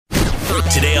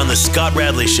Today on the Scott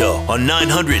Radley Show on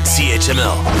 900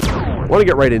 CHML. I want to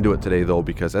get right into it today, though,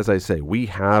 because as I say, we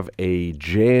have a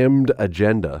jammed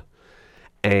agenda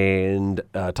and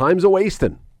time's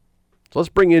a-wasting. So let's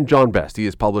bring in John Best. He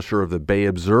is publisher of the Bay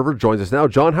Observer. Joins us now.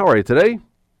 John, how are you today?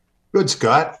 Good,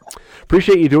 Scott.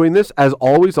 Appreciate you doing this. As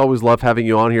always love having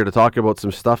you on here to talk about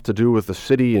some stuff to do with the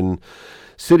city and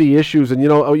city issues. And,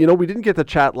 we didn't get to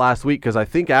chat last week because I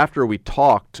think after we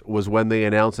talked was when they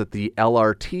announced that the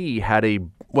LRT had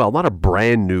not a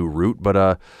brand new route, but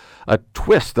a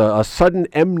twist, a sudden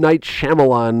M. Night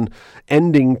Shyamalan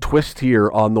ending twist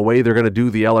here on the way they're going to do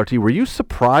the LRT. Were you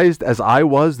surprised, as I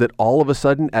was, that all of a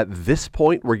sudden at this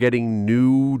point we're getting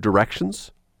new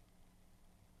directions?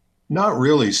 Not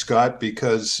really, Scott,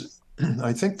 because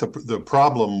I think the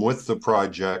problem with the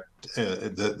project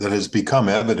that has become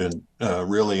evident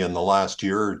really in the last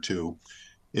year or two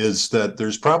is that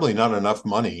there's probably not enough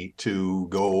money to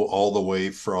go all the way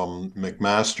from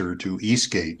McMaster to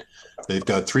Eastgate. They've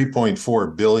got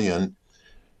 $3.4 billion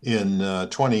in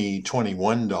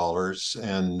 2021 dollars,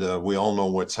 and we all know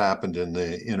what's happened in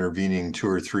the intervening 2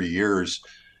 or 3 years.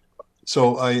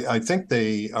 So I think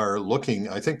they are looking.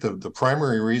 I think the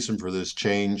primary reason for this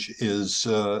change is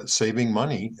saving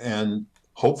money, and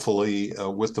hopefully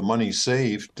with the money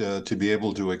saved to be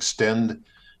able to extend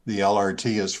the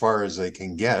LRT as far as they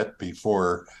can get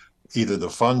before either the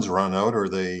funds run out or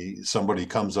somebody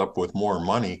comes up with more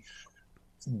money.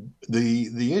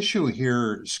 The issue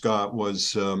here, Scott,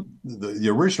 was the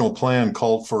original plan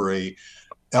called for a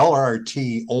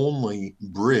LRT only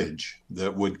bridge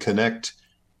that would connect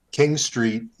King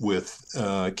Street with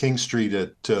King Street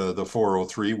at the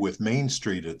 403 with Main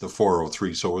Street at the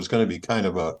 403. So it was going to be kind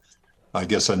of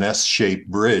an S-shaped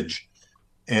bridge.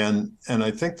 And I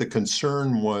think the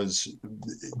concern was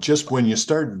just when you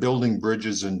start building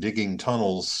bridges and digging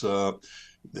tunnels,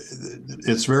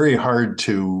 it's very hard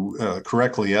to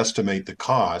correctly estimate the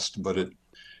cost, but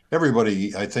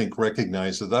everybody, I think,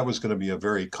 recognized that was going to be a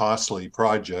very costly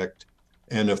project.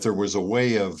 And if there was a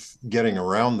way of getting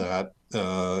around that,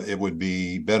 it would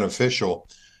be beneficial.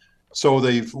 So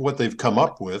what they've come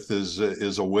up with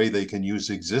is a way they can use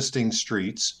existing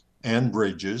streets and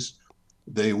bridges.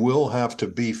 They will have to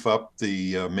beef up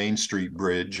the Main Street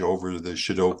Bridge over the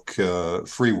Shadok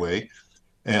Freeway.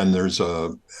 And there's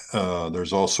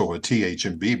also a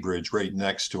TH&B bridge right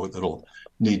next to it that'll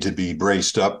need to be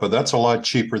braced up, but that's a lot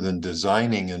cheaper than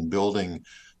designing and building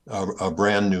a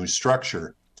brand new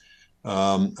structure.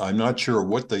 I'm not sure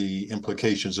what the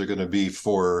implications are going to be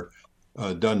for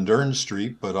Dundurn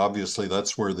Street, but obviously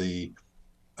that's where the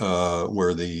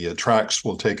tracks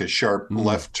will take a sharp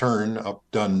left turn up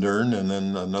Dundurn and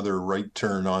then another right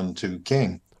turn onto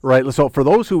King. Right. So for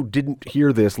those who didn't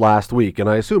hear this last week, and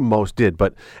I assume most did,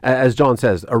 but as John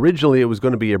says, originally it was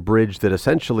going to be a bridge that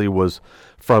essentially was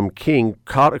from King,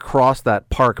 cut across that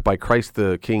park by Christ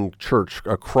the King Church,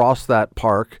 across that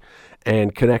park,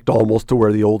 and connect almost to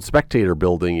where the old Spectator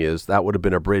building is. That would have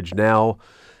been a bridge. Now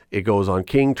it goes on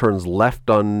King, turns left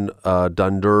on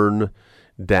Dundurn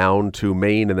down to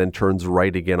Main, and then turns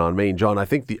right again on Main. John, I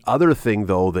think the other thing,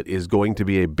 though, that is going to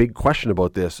be a big question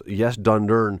about this, yes,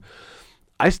 Dundurn,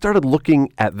 I started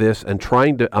looking at this and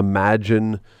trying to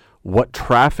imagine what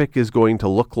traffic is going to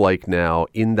look like now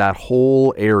in that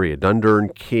whole area,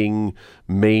 Dundurn, King,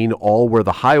 Main, all where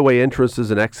the highway entrances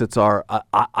and exits are.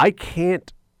 I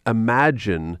can't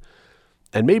imagine,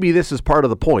 and maybe this is part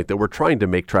of the point, that we're trying to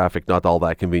make traffic not all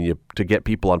that convenient to get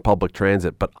people on public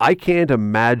transit, but I can't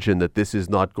imagine that this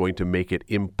is not going to make it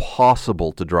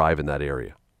impossible to drive in that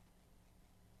area.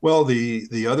 Well,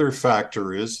 the other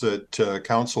factor is that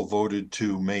council voted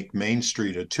to make Main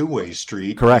Street a two-way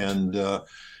street. Correct. And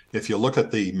if you look at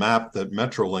the map that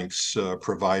Metrolinx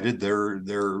provided,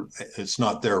 it's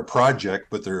not their project,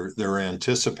 but they're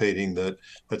anticipating that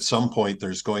at some point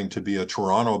there's going to be a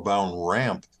Toronto-bound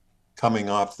ramp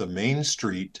coming off the Main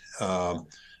Street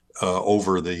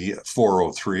over the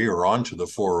 403 or onto the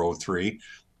 403.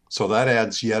 So that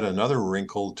adds yet another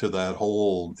wrinkle to that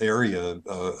whole area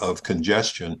of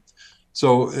congestion.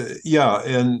 So,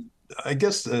 and I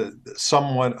guess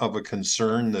somewhat of a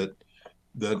concern that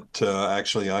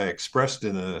actually I expressed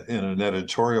in an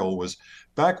editorial was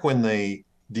back when they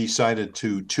decided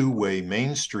to two-way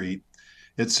Main Street,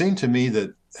 it seemed to me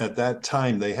that at that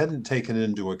time they hadn't taken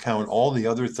into account all the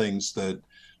other things that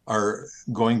are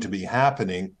going to be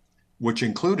happening, which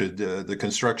included the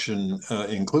construction,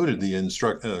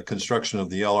 construction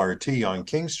of the LRT on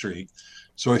King Street.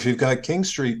 So if you've got King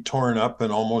Street torn up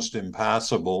and almost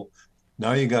impassable,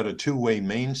 now you got a two-way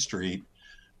Main Street.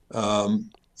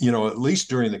 at least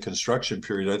during the construction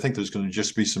period, I think there's going to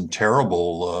just be some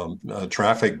terrible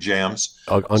traffic jams.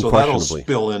 So that'll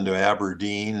spill into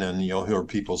Aberdeen, and you'll hear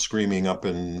people screaming up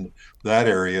in that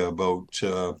area about,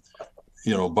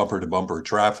 bumper to bumper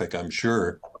traffic, I'm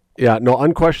sure. Yeah, no,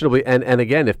 unquestionably. And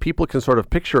again, if people can sort of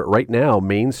picture it right now,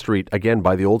 Main Street, again,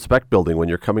 by the old spec building, when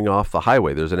you're coming off the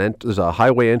highway, there's a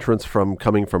highway entrance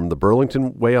coming from the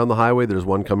Burlington way on the highway. There's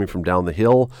one coming from down the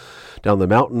hill, down the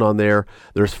mountain on there.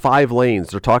 There's 5 lanes.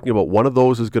 They're talking about one of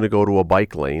those is going to go to a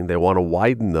bike lane. They want to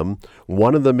widen them.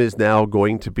 One of them is now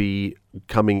going to be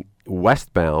coming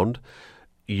westbound.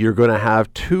 You're going to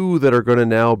have 2 that are going to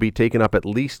now be taken up at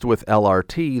least with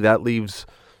LRT. That leaves,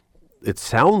 it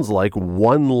sounds like,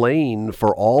 1 lane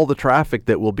for all the traffic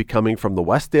that will be coming from the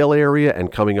Westdale area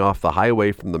and coming off the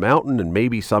highway from the mountain and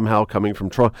maybe somehow coming from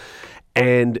Toronto.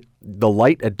 And the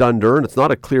light at Dundurn, it's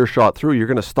not a clear shot through. You're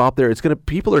going to stop there.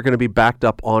 People are going to be backed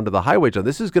up onto the highway. John,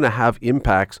 this is going to have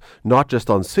impacts not just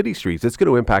on city streets. It's going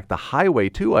to impact the highway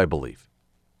too, I believe.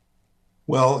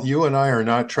 Well, you and I are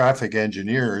not traffic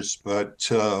engineers, but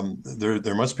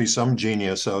there must be some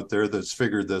genius out there that's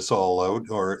figured this all out,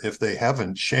 or if they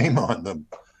haven't, shame on them.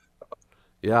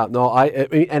 Yeah, no,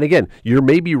 and again, you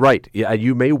may be right. Yeah,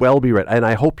 you may well be right, and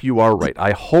I hope you are right.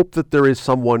 I hope that there is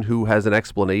someone who has an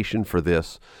explanation for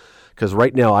this, because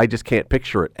right now I just can't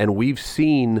picture it. And we've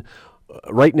seen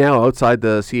right now outside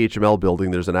the CHML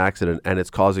building, there's an accident, and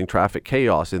it's causing traffic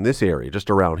chaos in this area, just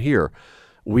around here.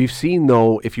 We've seen,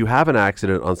 though, if you have an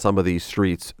accident on some of these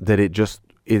streets, that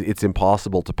it's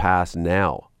impossible to pass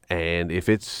now. And if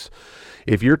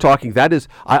you're talking, that is,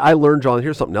 I learned, John,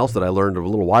 here's something else that I learned a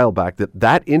little while back,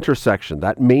 that intersection,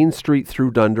 that Main Street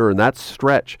through Dundurn, that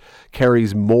stretch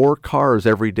carries more cars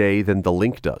every day than the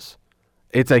Link does.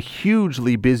 It's a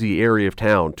hugely busy area of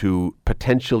town to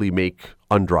potentially make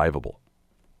undrivable.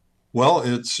 Well,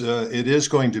 it is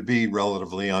going to be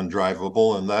relatively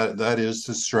undrivable, and that is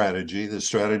the strategy. The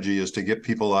strategy is to get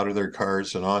people out of their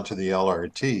cars and onto the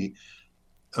LRT,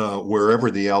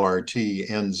 wherever the LRT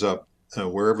ends up,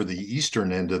 wherever the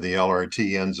eastern end of the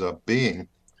LRT ends up being.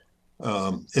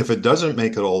 If it doesn't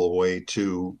make it all the way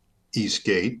to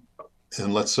Eastgate,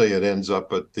 and let's say it ends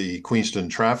up at the Queenston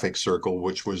Traffic Circle,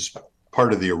 which was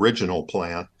part of the original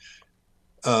plan,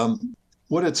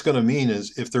 what it's going to mean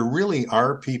is, if there really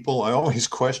are people, I always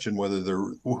question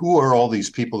who are all these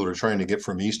people that are trying to get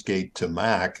from Eastgate to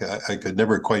Mac. I could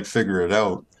never quite figure it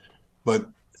out. But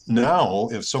now,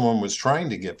 if someone was trying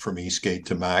to get from Eastgate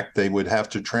to Mac, they would have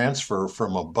to transfer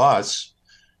from a bus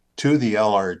to the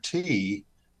LRT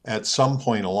at some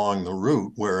point along the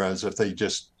route. Whereas if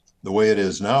the way it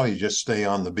is now, you just stay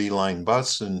on the B-line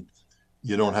bus and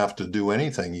you don't have to do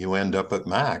anything. You end up at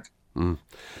Mac.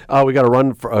 We got to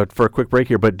run for a quick break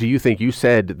here, but do you think, you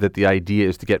said that the idea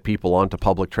is to get people onto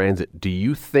public transit. Do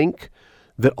you think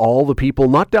that all the people,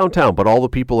 not downtown, but all the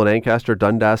people in Ancaster,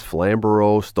 Dundas,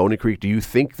 Flamborough, Stoney Creek, do you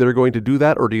think they're going to do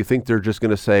that? Or do you think they're just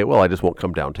going to say, well, I just won't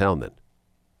come downtown then?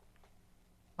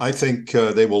 I think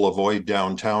they will avoid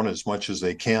downtown as much as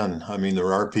they can. I mean,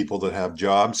 there are people that have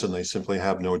jobs and they simply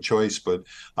have no choice, but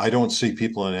I don't see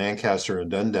people in Ancaster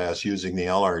and Dundas using the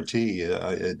LRT.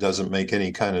 It doesn't make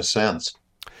any kind of sense.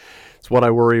 It's what I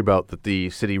worry about, that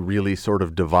the city really sort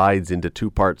of divides into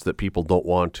 2 parts, that people don't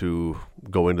want to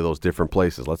go into those different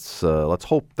places. Let's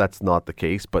hope that's not the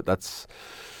case, but that's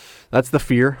the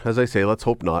fear. As I say, let's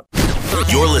hope not.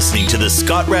 You're listening to the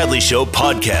Scott Radley Show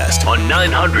podcast on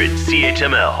 900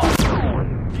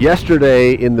 CHML.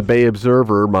 Yesterday in the Bay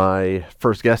Observer, my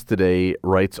first guest today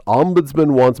writes,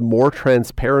 Ombudsman wants more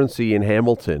transparency in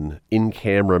Hamilton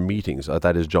in-camera meetings.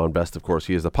 That is John Best, of course.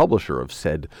 He is the publisher of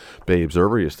said Bay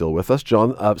Observer. You're still with us,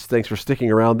 John. Thanks for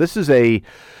sticking around. This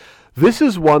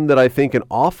is one that I think an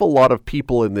awful lot of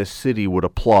people in this city would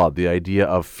applaud, the idea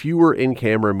of fewer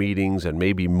in-camera meetings and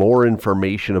maybe more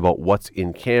information about what's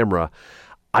in camera.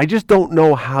 I just don't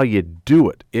know how you do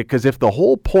it, because if the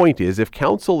whole point is, if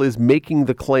council is making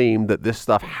the claim that this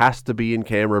stuff has to be in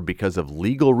camera because of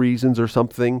legal reasons or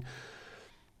something,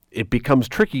 it becomes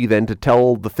tricky then to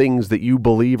tell the things that you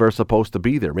believe are supposed to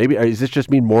be there. Maybe, does this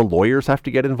just mean more lawyers have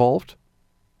to get involved?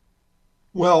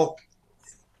 Well,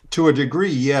 to a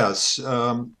degree, yes.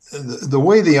 The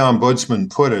way the ombudsman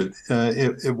put it,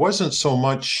 it wasn't so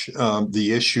much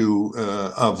the issue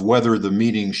of whether the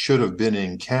meeting should have been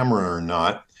in camera or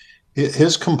not.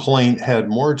 His complaint had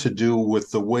more to do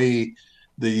with the way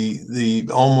the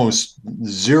almost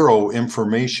zero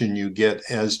information you get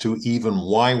as to even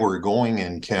why we're going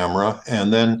in camera,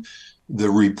 and then the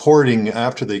reporting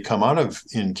after they come out of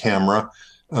in camera.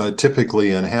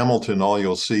 Typically in Hamilton, all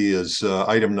you'll see is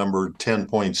item number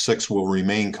 10.6 will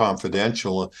remain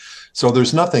confidential. So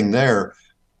there's nothing there.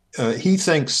 he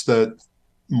thinks that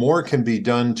more can be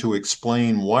done to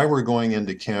explain why we're going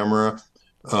into camera,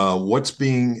 what's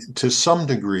being, to some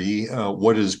degree,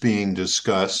 what is being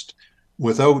discussed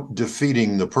without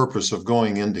defeating the purpose of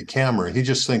going into camera. He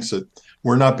just thinks that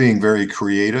we're not being very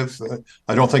creative.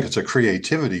 I don't think it's a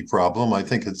creativity problem. I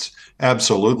think it's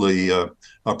absolutely a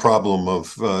problem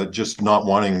of just not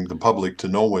wanting the public to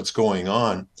know what's going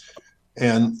on.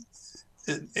 And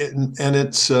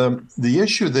it's the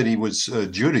issue that he was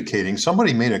adjudicating.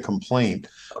 Somebody made a complaint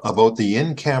about the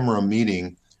in-camera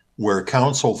meeting where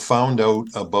council found out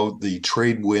about the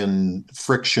trade wind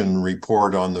friction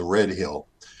report on the Red Hill.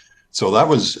 So that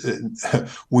was,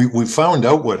 we found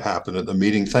out what happened at the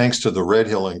meeting thanks to the Red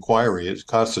Hill inquiry. It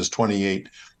cost us $28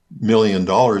 million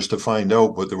to find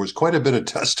out, but there was quite a bit of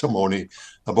testimony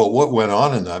about what went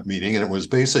on in that meeting. And it was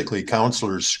basically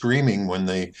councillors screaming when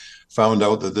they found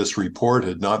out that this report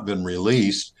had not been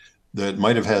released, that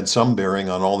might have had some bearing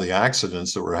on all the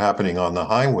accidents that were happening on the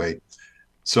highway.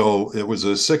 So it was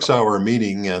a 6-hour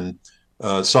meeting, and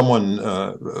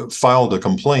someone filed a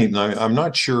complaint. And I'm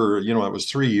not sure, it was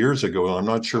 3 years ago, and I'm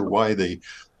not sure why the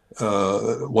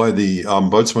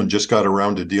ombudsman just got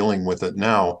around to dealing with it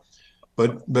now.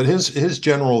 But his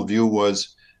general view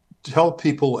was, tell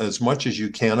people as much as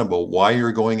you can about why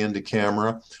you're going into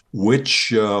camera, which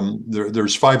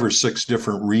there's 5 or 6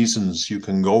 different reasons you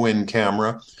can go in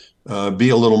camera. Be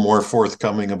a little more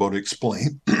forthcoming about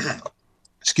explaining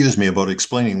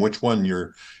which one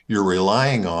you're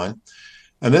relying on.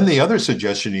 And then the other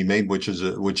suggestion he made, which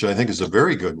I think is a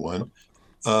very good one,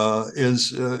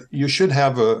 is you should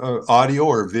have a audio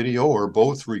or video or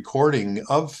both recording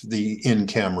of the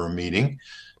in-camera meeting,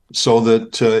 so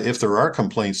that if there are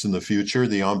complaints in the future,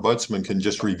 the ombudsman can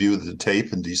just review the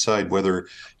tape and decide whether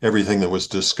everything that was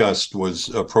discussed was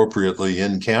appropriately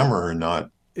in camera or not.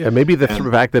 Yeah, maybe the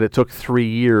fact that it took 3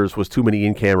 years was too many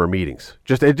in-camera meetings.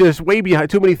 Just way behind,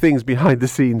 too many things behind the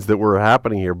scenes that were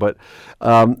happening here. But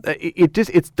it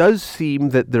does seem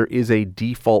that there is a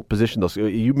default position. Though, so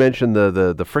you mentioned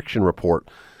the friction report.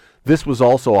 This was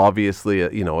also obviously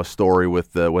a story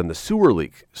with when the sewer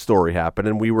leak story happened,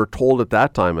 and we were told at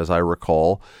that time, as I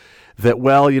recall, that,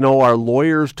 our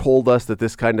lawyers told us that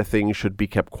this kind of thing should be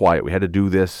kept quiet. We had to do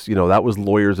this, that was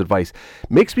lawyers' advice.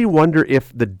 Makes me wonder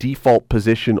if the default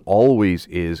position always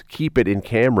is keep it in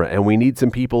camera, and we need some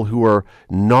people who are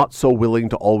not so willing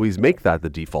to always make that the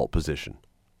default position.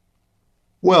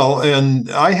 Well, and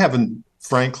I haven't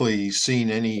frankly seen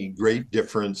any great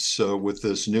difference with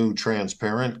this new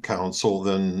transparent council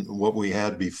than what we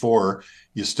had before.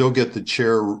 You still get the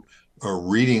chair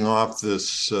reading off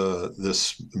this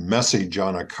message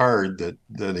on a card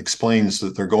that explains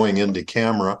that they're going into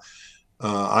camera.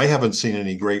 I haven't seen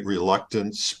any great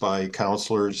reluctance by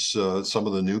councillors, some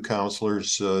of the new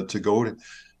councillors, to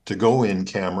go in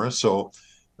camera. So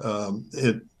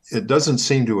it doesn't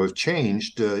seem to have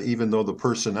changed, even though the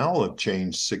personnel have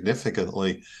changed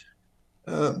significantly.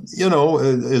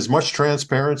 As much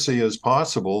transparency as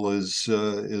possible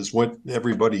is what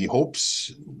everybody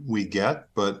hopes we get,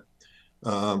 but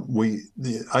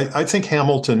I think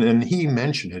Hamilton, and he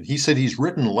mentioned it, he said he's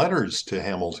written letters to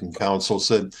Hamilton Council,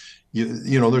 said,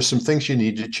 there's some things you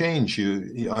need to change.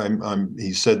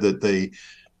 He said that they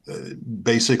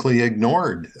basically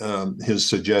ignored his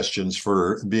suggestions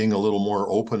for being a little more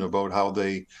open about how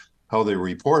they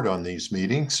report on these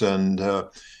meetings. And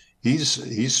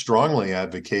he's strongly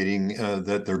advocating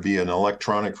that there be an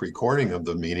electronic recording of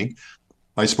the meeting.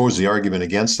 I suppose the argument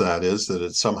against that is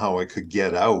that somehow it could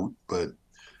get out, but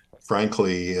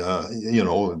frankly,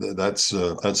 that's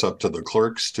up to the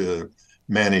clerks to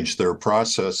manage their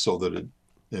process so that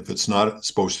if it's not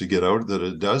supposed to get out, that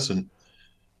it doesn't.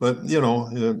 But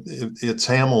it's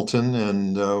Hamilton,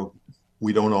 and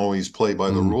we don't always play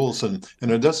by the rules, and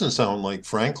it doesn't sound like,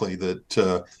 frankly,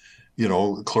 that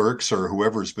clerks or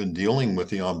whoever's been dealing with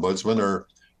the ombudsman are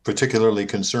particularly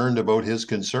concerned about his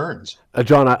concerns.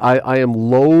 John, I am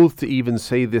loath to even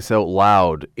say this out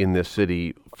loud in this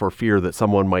city for fear that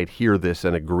someone might hear this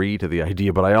and agree to the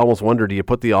idea, but I almost wonder, do you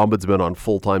put the ombudsman on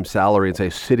full-time salary and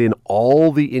say, sit in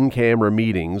all the in-camera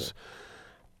meetings,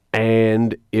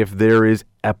 and if there is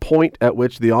a point at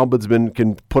which the ombudsman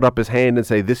can put up his hand and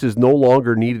say, this is no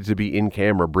longer needed to be in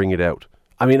camera, bring it out.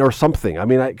 Or something.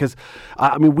 Because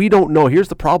we don't know. Here's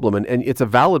the problem, and it's a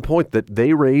valid point that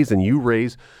they raise and you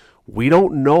raise. We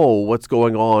don't know what's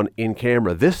going on in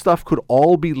camera. This stuff could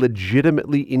all be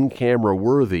legitimately in-camera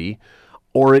worthy,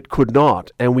 or it could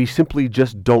not, and we simply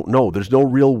just don't know. There's no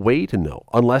real way to know,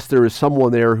 unless there is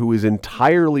someone there who is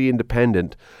entirely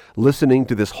independent, listening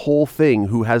to this whole thing,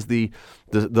 who has the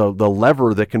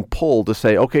lever that can pull to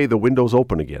say, okay, the window's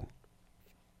open again.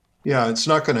 Yeah, it's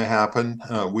not going to happen.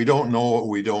 We don't know what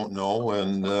we don't know.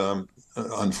 And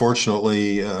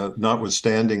unfortunately,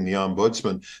 notwithstanding the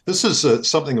ombudsman, this is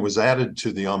something that was added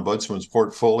to the ombudsman's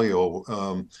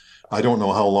portfolio. I don't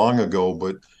know how long ago,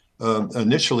 but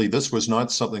initially this was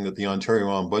not something that the Ontario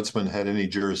Ombudsman had any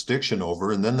jurisdiction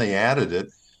over. And then they added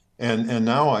it. And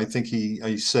now I think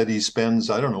he said he spends,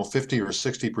 I don't know, 50 or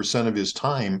 60% of his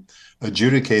time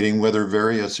adjudicating whether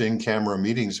various in-camera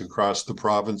meetings across the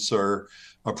province are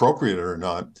appropriate or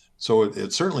not. So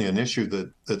it's certainly an issue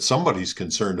that somebody's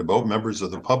concerned about. Members of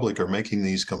the public are making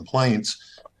these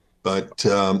complaints, but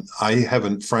I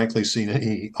haven't frankly seen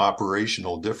any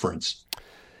operational difference.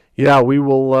 Yeah, we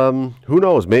will. Who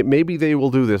knows? Maybe they will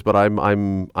do this, but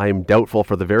I'm doubtful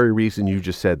for the very reason you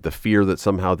just said. The fear that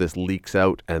somehow this leaks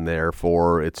out, and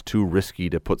therefore it's too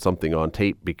risky to put something on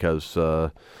tape because,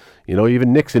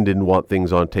 even Nixon didn't want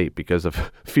things on tape because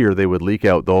of fear they would leak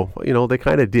out. Though they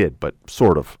kind of did, but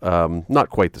sort of. Not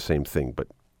quite the same thing, but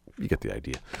you get the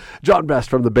idea. John Best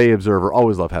from the Bay Observer.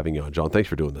 Always love having you on, John. Thanks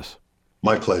for doing this.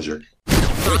 My pleasure.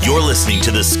 You're listening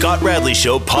to the Scott Radley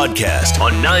Show podcast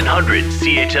on 900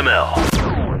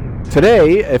 CHML.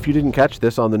 Today, if you didn't catch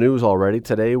this on the news already,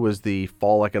 today was the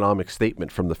fall economic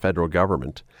statement from the federal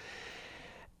government.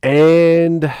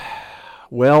 And,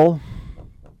 well,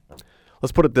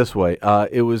 let's put it this way.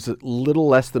 It was a little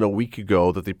less than a week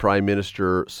ago that the Prime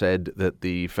Minister said that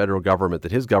the federal government,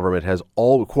 that his government has,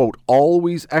 quote,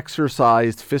 always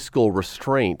exercised fiscal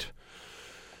restraint.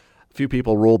 A few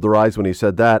people rolled their eyes when he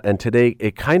said that, and today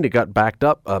it kind of got backed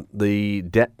up. The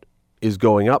debt is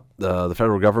going up. The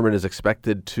federal government is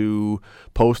expected to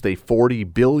post a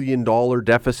 $40 billion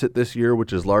deficit this year,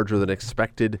 which is larger than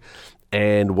expected.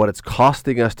 And what it's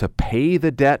costing us to pay the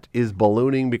debt is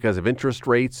ballooning because of interest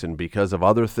rates and because of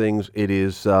other things. It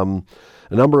is a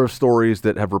number of stories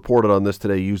that have reported on this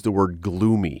today use the word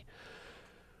gloomy.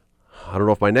 I don't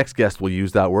know if my next guest will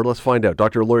use that word. Let's find out.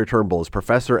 Dr. Laurie Turnbull is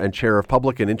Professor and Chair of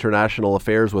Public and International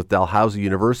Affairs with Dalhousie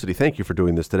University. Thank you for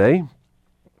doing this today.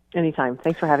 Anytime.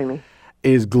 Thanks for having me.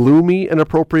 Is gloomy an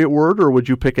appropriate word, or would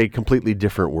you pick a completely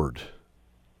different word?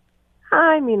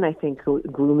 I mean, I think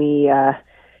gloomy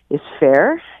is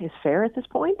fair at this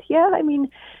point. Yeah, I mean,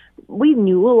 we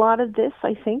knew a lot of this,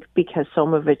 I think, because so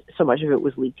much of it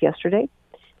was leaked yesterday.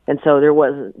 And so there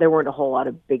weren't a whole lot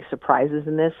of big surprises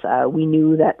in this. We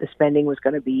knew that the spending was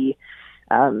going to be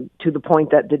to the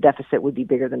point that the deficit would be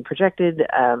bigger than projected.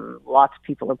 Lots of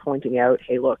people are pointing out,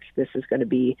 hey, look, this is going to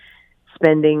be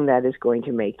spending that is going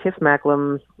to make Tiff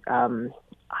Macklem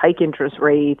hike interest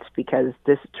rates because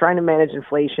this is trying to manage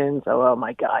inflation. So, oh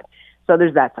my God. So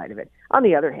there's that side of it. On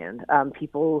the other hand, a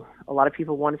lot of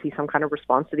people want to see some kind of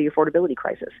response to the affordability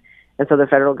crisis. And so the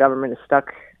federal government is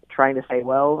stuck trying to say,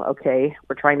 well, okay,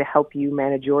 we're trying to help you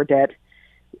manage your debt.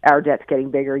 Our debt's getting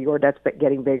bigger. Your debt's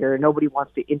getting bigger. Nobody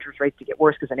wants the interest rates to get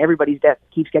worse because then everybody's debt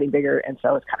keeps getting bigger. And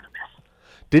so it's kind of a mess.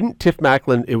 Didn't Tiff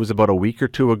Macklem, it was about a week or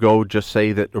two ago, just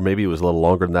say that, or maybe it was a little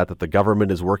longer than that the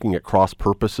government is working at cross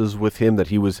purposes with him, that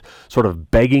he was sort of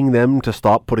begging them to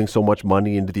stop putting so much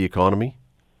money into the economy?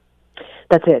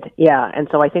 That's it. Yeah. And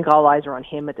so I think all eyes are on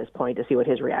him at this point to see what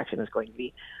his reaction is going to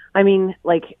be. I mean,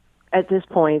 at this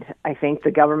point, I think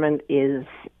the government is,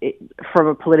 from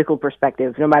a political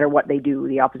perspective, no matter what they do,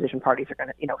 the opposition parties are going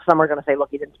to, some are going to say,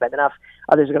 look, you didn't spend enough.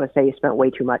 Others are going to say you spent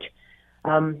way too much.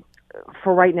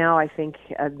 For right now, I think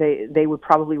they would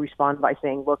probably respond by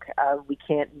saying, look, we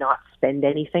can't not spend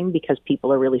anything because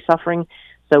people are really suffering.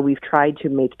 So we've tried to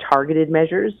make targeted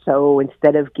measures. So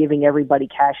instead of giving everybody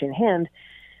cash in hand,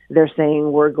 they're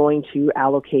saying we're going to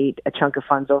allocate a chunk of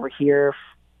funds over here,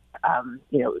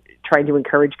 trying to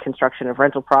encourage construction of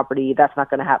rental property. That's not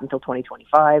going to happen until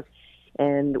 2025.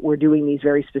 And we're doing these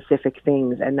very specific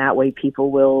things. And that way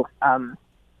people will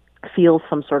feel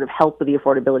some sort of help with the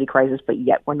affordability crisis, but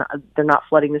yet they're not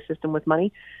flooding the system with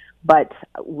money. But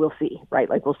we'll see, right?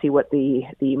 We'll see what the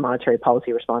monetary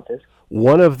policy response is.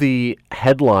 One of the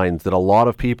headlines that a lot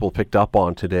of people picked up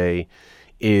on today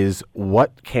is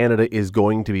what Canada is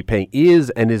going to be paying,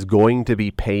 is going to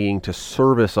be paying to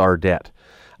service our debt.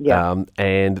 Yeah.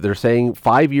 And they're saying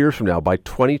 5 years from now, by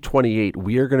 2028,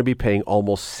 we are going to be paying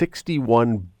almost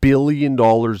 $61 billion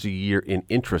a year in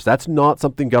interest. That's not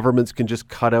something governments can just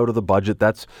cut out of the budget.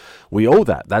 We owe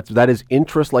that. That is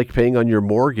interest like paying on your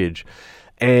mortgage.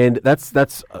 And that's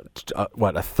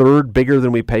a third bigger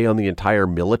than we pay on the entire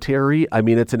military. I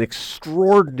mean, it's an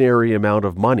extraordinary amount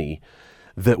of money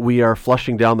that we are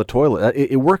flushing down the toilet.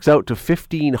 It works out to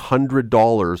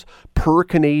 $1,500 per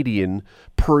Canadian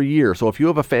per year. So if you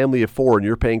have a family of four and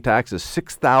you're paying taxes,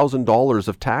 $6,000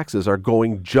 of taxes are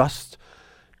going just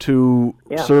to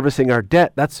servicing our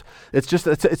debt.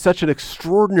 It's such an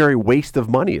extraordinary waste of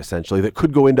money, essentially, that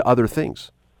could go into other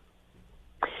things.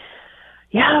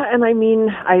 Yeah, and I mean,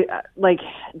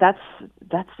 that's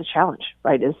the challenge,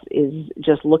 right? Is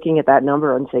just looking at that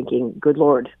number and thinking, good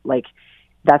Lord, like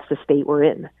that's the state we're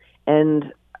in.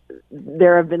 And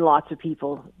there have been lots of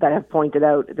people that have pointed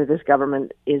out that this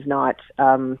government is not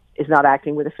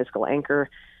acting with a fiscal anchor,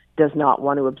 does not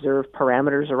want to observe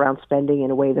parameters around spending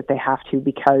in a way that they have to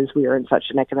because we are in such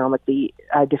an economically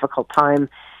difficult time.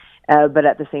 But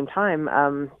at the same time,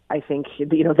 I think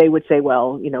they would say,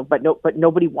 well, but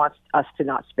nobody wants us to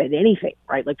not spend anything,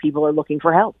 right? Like people are looking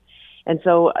for help, and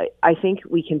so I think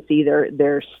we can see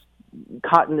they're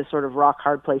caught in this sort of rock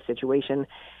hard place situation,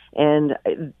 and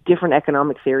different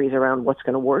economic theories around what's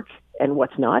going to work and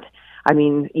what's not. I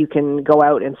mean, you can go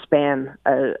out and span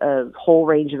a whole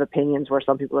range of opinions where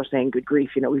some people are saying, "Good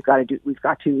grief, we've got to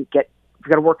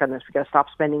work on this. We've got to stop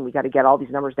spending. We got to get all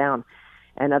these numbers down."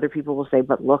 And other people will say,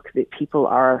 but look, people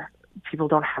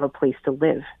don't have a place to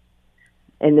live.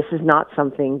 And this is not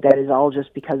something that is all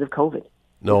just because of COVID.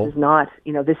 No. This is not,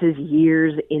 this is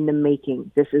years in the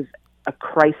making. This is a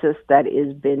crisis that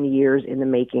has been years in the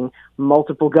making.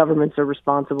 Multiple governments are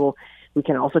responsible. We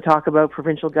can also talk about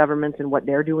provincial governments and what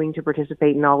they're doing to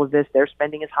participate in all of this. Their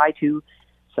spending is high too.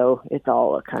 So it's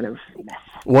all a kind of mess.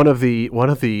 One of the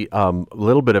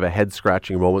little bit of a head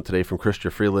scratching moment today from Chrystia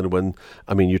Freeland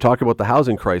you talk about the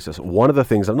housing crisis. One of the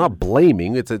things, I'm not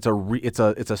blaming, it's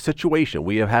a situation.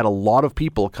 We have had a lot of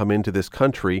people come into this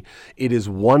country. It is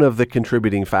one of the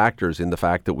contributing factors in the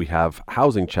fact that we have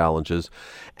housing challenges.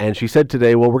 And she said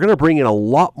today, well, we're going to bring in a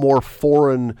lot more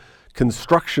foreign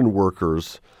construction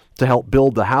workers to help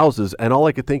build the houses. And all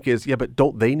I could think is, but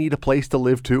don't they need a place to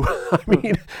live too? I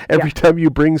mean, every time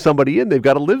you bring somebody in, they've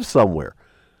got to live somewhere.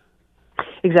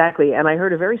 Exactly. And I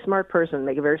heard a very smart person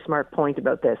make a very smart point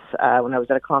about this when I was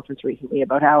at a conference recently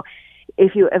about how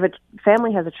if a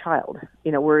family has a child,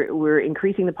 we're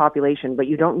increasing the population, but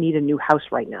you don't need a new house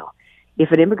right now.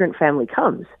 If an immigrant family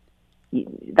comes,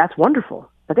 that's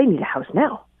wonderful, but they need a house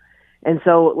now. And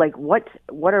so,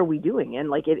 what are we doing?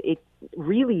 And it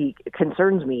really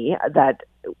concerns me that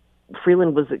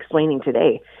Freeland was explaining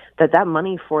today that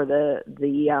money for the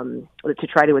to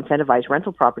try to incentivize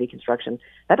rental property construction,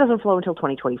 that doesn't flow until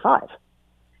 2025.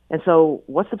 And so,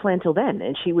 what's the plan till then?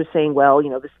 And she was saying, well,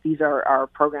 these are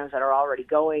programs that are already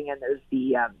going, and there's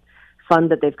the fund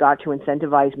that they've got to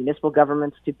incentivize municipal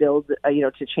governments to build,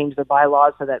 to change their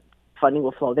bylaws so that funding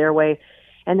will flow their way.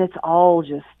 And it's all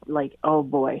just like, oh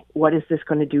boy, what is this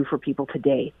going to do for people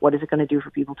today? What is it going to do for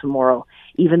people tomorrow?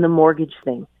 Even the mortgage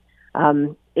thing.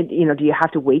 Do you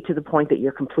have to wait to the point that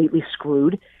you're completely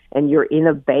screwed and you're in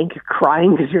a bank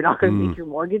crying because you're not going to make your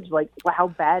mortgage? How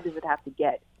bad does it have to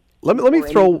get? Let me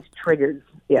throw triggers.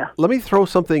 Yeah. Let me throw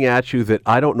something at you that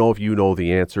I don't know if you know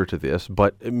the answer to this,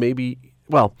 but maybe,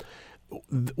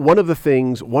 one of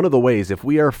the ways, if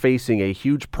we are facing a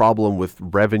huge problem with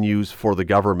revenues for the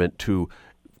government to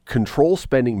control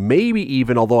spending, maybe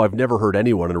even, although I've never heard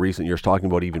anyone in recent years talking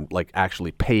about even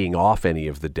actually paying off any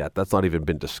of the debt. That's not even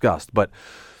been discussed. But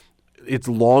it's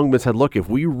long been said, look, if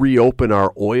we reopen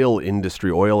our oil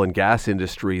and gas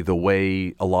industry the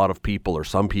way a lot of people or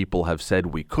some people have said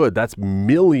we could, that's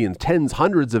millions, tens,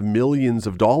 hundreds of millions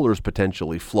of dollars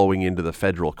potentially flowing into the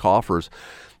federal coffers.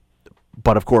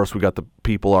 But of course, we got the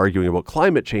people arguing about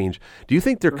climate change. Do you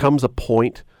think there comes a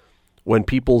point when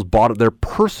people's their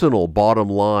personal bottom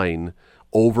line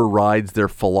overrides their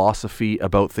philosophy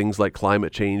about things like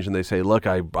climate change, and they say, look,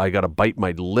 I got to bite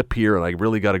my lip here and I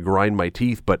really got to grind my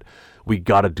teeth, but we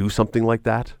got to do something like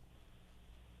that?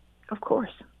 Of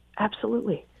course.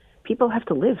 Absolutely. People have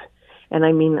to live. And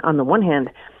I mean, on the one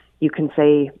hand, you can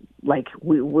say,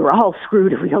 we're all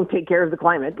screwed if we don't take care of the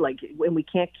climate, and we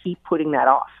can't keep putting that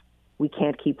off. We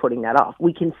can't keep putting that off.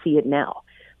 We can see it now.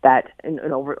 That and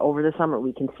over the summer,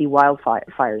 we can see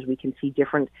wildfires. We can see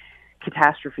different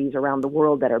catastrophes around the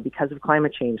world that are because of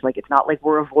climate change. It's not like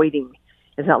we're avoiding.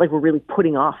 It's not like we're really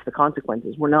putting off the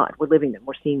consequences. We're not. We're living them.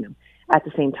 We're seeing them. At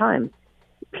the same time,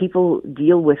 people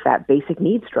deal with that basic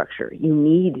need structure. You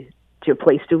need a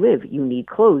place to live. You need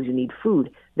clothes. You need food.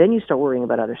 Then you start worrying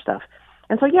about other stuff.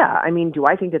 And so, do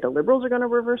I think that the Liberals are going to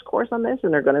reverse course on this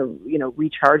and they're going to,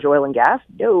 recharge oil and gas?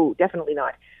 No, definitely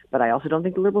not. But I also don't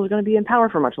think the Liberals are going to be in power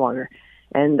for much longer.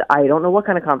 And I don't know what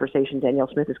kind of conversation Danielle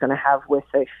Smith is going to have with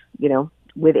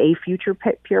a future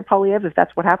Pierre Poilievre if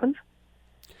that's what happens.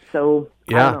 So,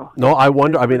 I don't know. No, I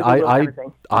wonder.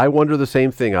 I wonder the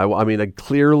same thing.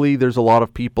 Clearly there's a lot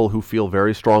of people who feel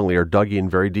very strongly or dug in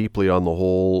very deeply on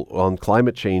on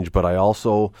climate change. But I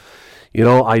also,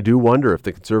 I do wonder if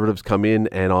the Conservatives come in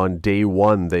and on day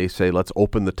one they say, let's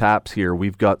open the taps here.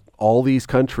 We've got all these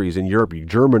countries in Europe.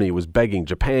 Germany was begging.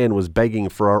 Japan was begging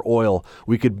for our oil.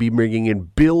 We could be bringing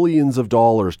in billions of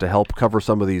dollars to help cover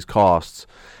some of these costs.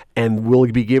 And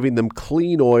we'll be giving them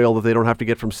clean oil that they don't have to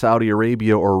get from Saudi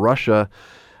Arabia or Russia.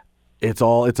 It's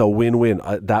a win-win.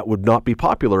 That would not be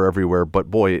popular everywhere,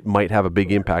 but boy, it might have a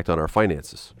big impact on our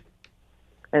finances.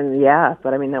 And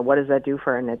but I mean, what does that do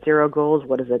for our net zero goals?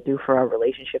 What does that do for our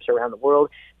relationships around the world?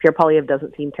 Pierre Poilievre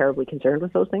doesn't seem terribly concerned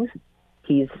with those things.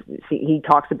 He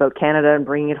talks about Canada and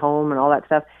bringing it home and all that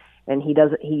stuff, and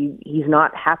he's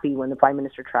not happy when the Prime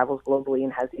Minister travels globally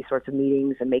and has these sorts of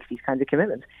meetings and makes these kinds of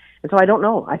commitments. And so I don't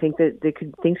know. I think that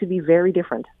things could be very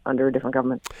different under a different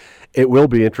government. It will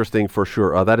be interesting for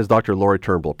sure. That is Dr. Laurie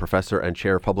Turnbull, Professor and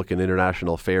Chair of Public and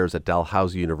International Affairs at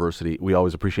Dalhousie University. We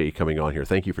always appreciate you coming on here.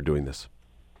 Thank you for doing this.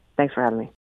 Thanks for having me.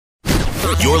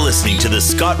 You're listening to the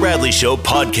Scott Radley Show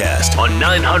podcast on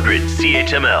 900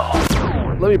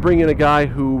 CHML. Let me bring in a guy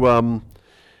who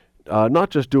not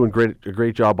just doing a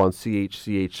great job on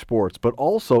CHCH Sports, but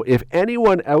also if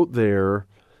anyone out there,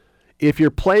 if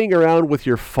you're playing around with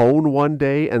your phone one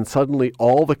day and suddenly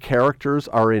all the characters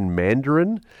are in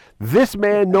Mandarin, this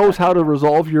man knows how to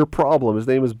resolve your problem. His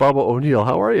name is Bubba O'Neil.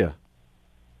 How are you?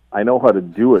 I know how to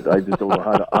do it. I just don't know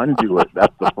how to undo it.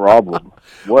 That's the problem.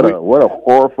 What a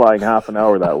horrifying half an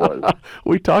hour that was.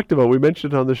 We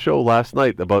mentioned on the show last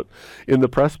night about in the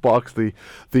press box the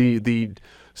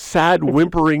sad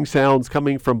whimpering sounds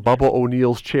coming from Bubba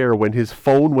O'Neil's chair when his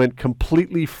phone went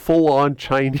completely full-on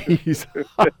Chinese.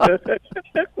 I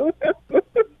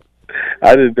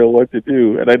didn't know what to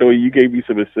do, and I know you gave me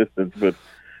some assistance, but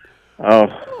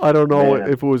I don't know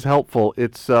if it was helpful.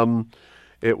 It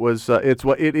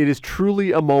is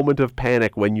truly a moment of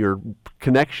panic when your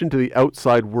connection to the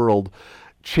outside world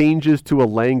changes to a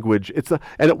language.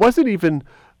 And it wasn't even.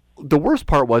 The worst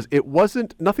part was it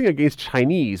wasn't nothing against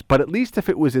Chinese, but at least if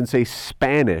it was in, say,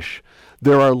 Spanish,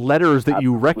 there are letters that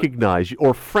you recognize,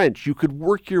 or French, you could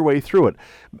work your way through it.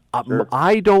 Sure.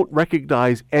 I don't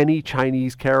recognize any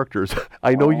Chinese characters.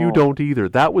 I know you don't either.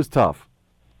 That was tough.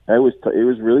 It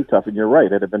was really tough, and you're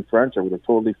right. Had it been French, I would have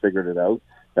totally figured it out.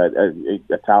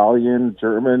 Italian,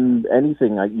 German,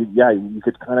 anything, you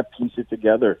could kind of piece it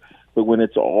together. But when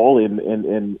it's all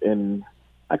in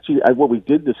actually, what we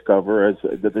did discover is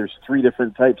that there's three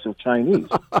different types of Chinese.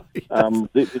 Yes.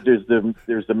 There's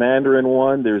the Mandarin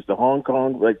one, there's the Hong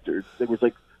Kong, there was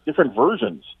different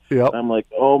versions. Yep. I'm like,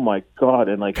 oh my God,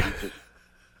 and what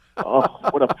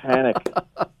a panic.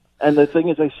 And the thing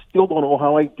is, I still don't know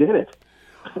how I did it.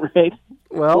 Right?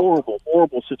 Well,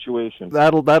 horrible situation.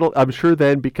 That'll. I'm sure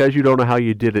then, because you don't know how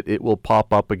you did it, it will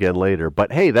pop up again later.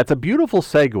 But hey, that's a beautiful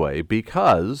segue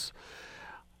because,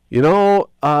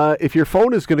 if your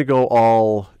phone is going to go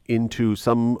all into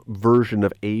some version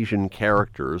of Asian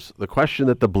characters, the question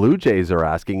that the Blue Jays are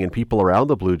asking and people around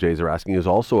the Blue Jays are asking is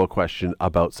also a question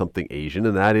about something Asian,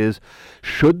 and that is,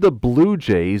 should the Blue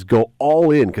Jays go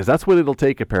all in? Because that's what it'll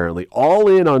take, apparently. All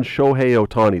in on Shohei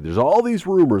Ohtani. There's all these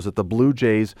rumors that the Blue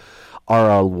Jays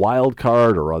are a wild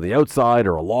card or on the outside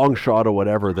or a long shot or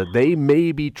whatever, that they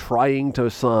may be trying to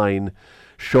sign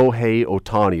Shohei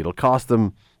Ohtani. It'll cost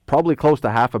them probably close to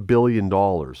 $500 million.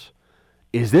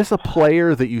 Is this a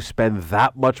player that you spend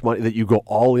that much money, that you go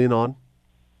all in on?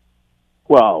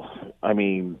 Well, I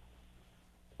mean,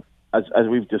 as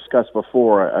we've discussed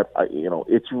before,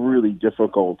 it's really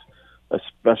difficult,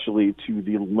 especially to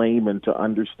the layman, to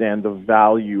understand the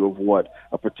value of what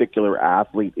a particular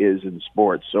athlete is in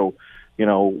sports. So,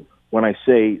 when I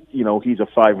say, he's a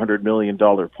 $500 million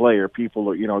player, people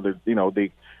are,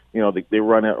 they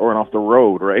run off the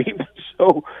road, right?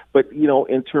 So, but,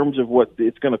 in terms of what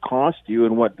it's going to cost you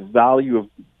and what the value of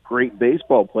great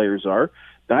baseball players are,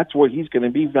 that's what he's going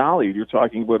to be valued. You're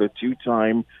talking about a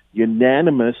two-time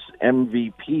unanimous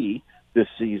MVP this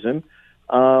season,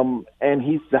 and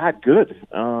he's that good.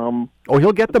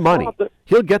 He'll get the money.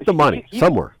 He'll get the money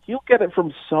somewhere. He'll get it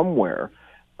from somewhere.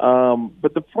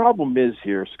 But the problem is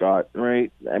here, Scott,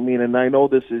 right? I mean, and I know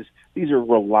these are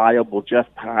reliable. Jeff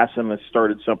Passan has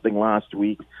started something last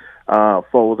week,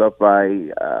 followed up by,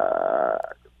 I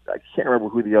can't remember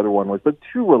who the other one was, but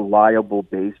two reliable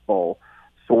baseball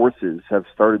sources have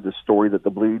started the story that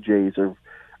the Blue Jays are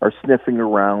sniffing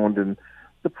around. And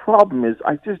the problem is,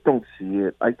 I just don't see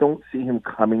it. I don't see him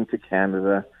coming to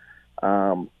Canada.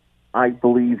 I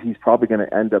believe he's probably going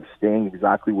to end up staying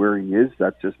exactly where he is.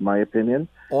 That's just my opinion.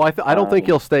 Oh, I don't think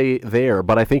he'll stay there,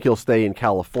 but I think he'll stay in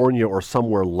California or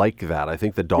somewhere like that. I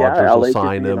think the Dodgers will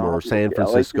sign him, or San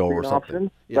Francisco or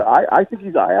something. Yeah.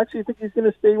 But I actually think he's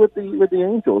going to stay with the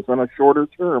Angels on a shorter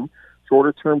term,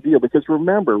 shorter-term deal. Because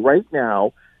remember, right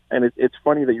now, and it's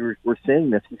funny that we're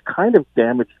saying this, he's kind of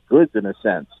damaged goods in a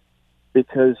sense,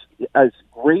 because as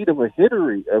great of a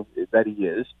hitter that he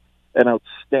is, an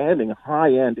outstanding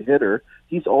high-end hitter,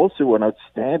 he's also an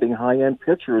outstanding high-end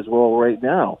pitcher as well right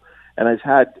now. And has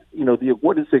had,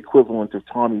 what is the equivalent of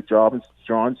Tommy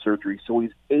John surgery? So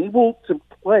he's able to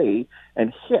play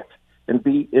and hit and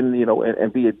be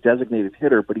and be a designated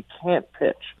hitter, but he can't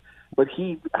pitch. But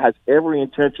he has every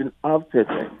intention of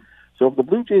pitching. So if the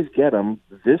Blue Jays get him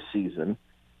this season,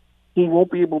 he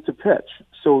won't be able to pitch.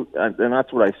 So, and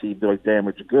that's what I see, like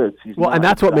damaged goods. And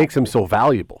that's what makes him so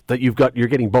valuable, that you're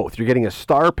getting both. You're getting a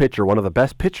star pitcher, one of the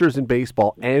best pitchers in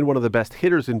baseball, and one of the best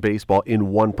hitters in baseball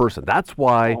in one person. That's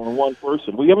why... one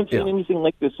person. We haven't seen anything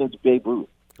like this since Babe Ruth.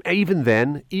 Even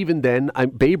then,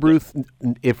 Babe Ruth,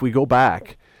 if we go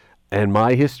back, and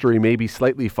my history may be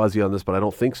slightly fuzzy on this, but I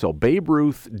don't think so. Babe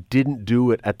Ruth didn't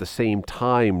do it at the same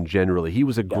time generally. He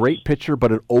was a great pitcher,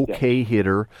 but an okay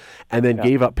hitter, and then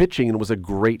gave up pitching and was a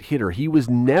great hitter. He was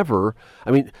never,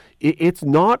 it's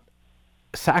not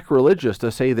sacrilegious to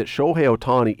say that Shohei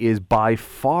Ohtani is by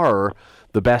far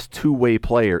the best two-way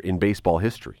player in baseball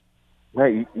history.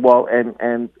 Right. Well,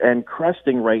 and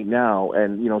cresting right now,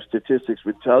 and statistics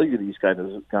would tell you these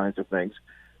kinds of things,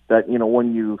 that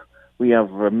we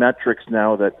have metrics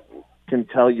now that can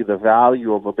tell you the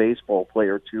value of a baseball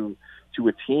player to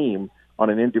a team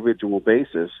on an individual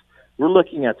basis. We're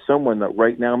looking at someone that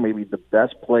right now may be the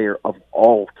best player of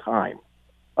all time,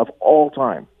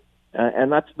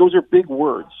 and those are big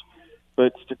words,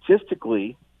 but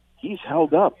statistically, he's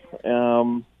held up.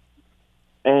 And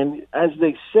as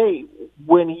they say,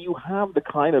 when you have the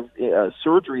kind of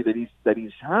surgery that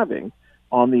he's having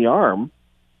on the arm,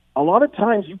 a lot of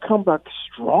times you come back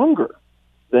stronger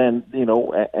than,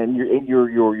 and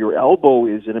your elbow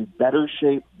is in a better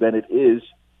shape than it is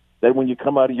than when you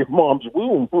come out of your mom's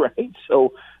womb, right?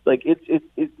 So,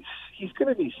 he's going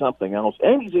to be something else.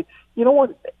 And he's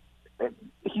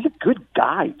a good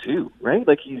guy too, right?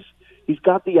 Like he's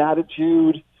got the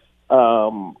attitude,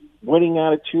 winning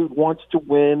attitude, wants to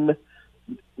win,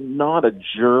 not a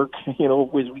jerk, as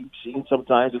we've seen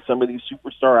sometimes with some of these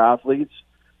superstar athletes.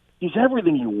 He's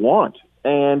everything you want.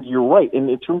 And you're right.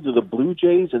 And in terms of the Blue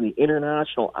Jays and the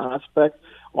international aspect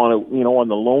on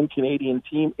the lone Canadian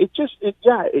team, it's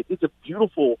a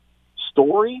beautiful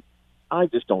story. I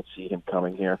just don't see him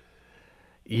coming here.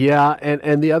 Yeah,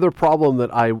 and the other problem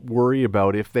that I worry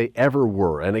about, if they ever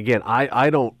were, and again,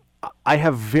 I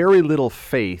have very little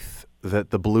faith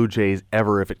that the Blue Jays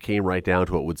ever, if it came right down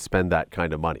to it, would spend that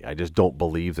kind of money. I just don't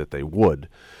believe that they would.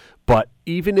 But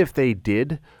even if they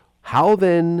did, how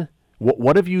then?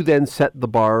 What have you then set the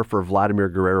bar for Vladimir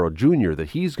Guerrero Jr. that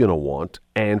he's going to want,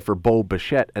 and for Bo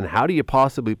Bichette? And how do you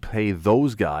possibly pay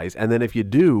those guys? And then if you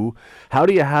do, how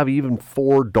do you have even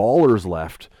 $4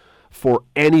 left for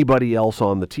anybody else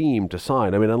on the team to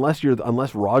sign?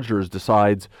 Unless Rogers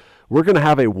decides we're going to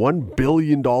have a $1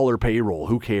 billion payroll,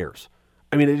 who cares?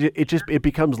 It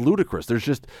becomes ludicrous. There's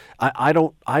just I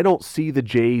don't see the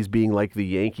Jays being like the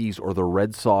Yankees or the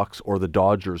Red Sox or the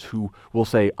Dodgers, who will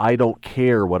say, I don't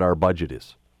care what our budget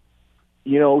is.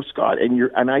 Scott,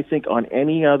 and I think on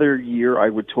any other year I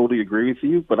would totally agree with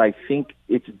you, but I think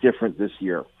it's different this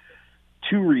year.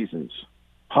 Two reasons.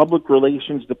 Public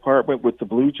relations department with the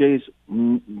Blue Jays,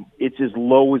 it's as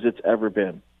low as it's ever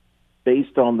been,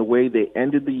 based on the way they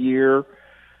ended the year.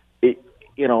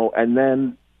 And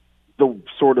then the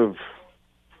sort of,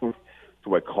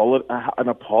 do I call it an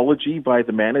apology by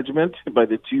the management, by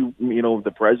the two,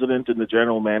 the president and the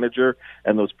general manager,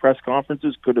 and those press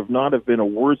conferences could have not have been a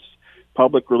worse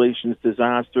public relations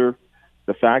disaster.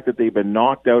 The fact that they've been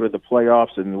knocked out of the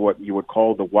playoffs in what you would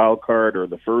call the wild card or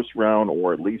the first round,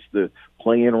 or at least the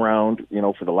play-in round,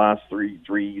 for the last three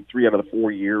out of the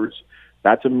 4 years,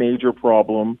 that's a major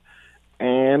problem.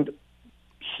 And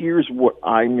here's what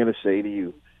I'm going to say to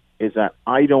you, is that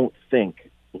I don't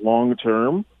think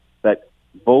long-term that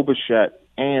Bo Bichette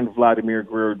and Vladimir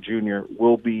Guerrero Jr.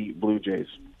 will be Blue Jays.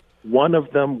 One of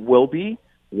them will be,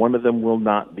 one of them will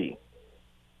not be.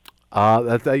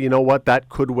 You know what? That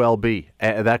could well be.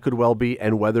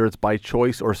 And whether it's by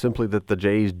choice or simply that the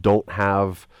Jays don't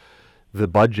have the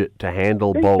budget to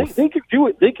handle both. They could do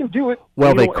it. They can do it.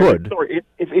 Well, they could. Sorry,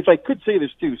 if I could say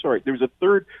this too. Sorry, there's a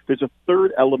third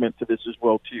element to this as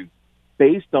well too,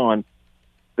 based on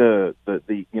the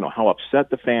how upset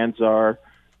the fans are.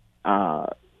 I'm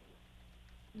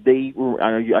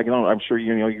sure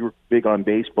you were big on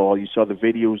baseball. You saw the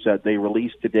videos that they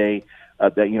released today.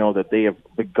 That they have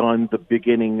begun the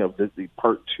beginning of the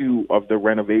part 2 of the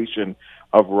renovation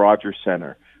of Rogers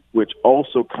Center, which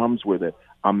also comes with it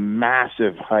a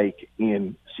massive hike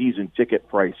in season ticket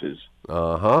prices.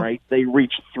 Right? They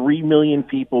reached 3 million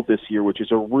people this year, which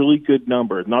is a really good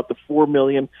number. Not the 4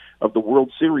 million of the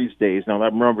World Series days. Now,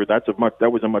 remember, that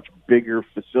was a much bigger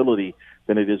facility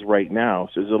than it is right now,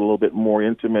 so it's a little bit more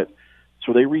intimate.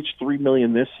 So they reached 3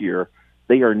 million this year.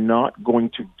 They are not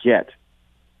going to get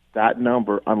that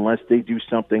number unless they do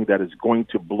something that is going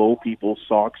to blow people's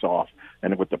socks off.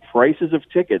 And with the prices of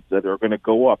tickets that are going to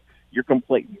go up,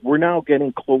 we're now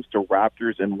getting close to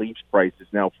Raptors and Leafs prices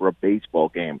now for a baseball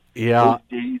game. Yeah.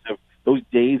 Those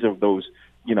days of those,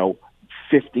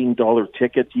 $15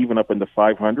 tickets, even up in the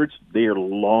 500s, they are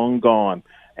long gone.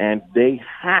 And they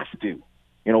have to,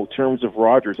 in terms of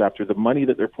Rogers, after the money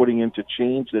that they're putting in to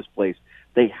change this place,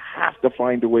 they have to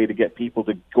find a way to get people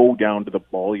to go down to the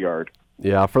ball yard.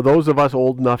 Yeah, for those of us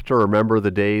old enough to remember the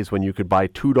days when you could buy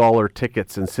 $2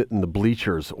 tickets and sit in the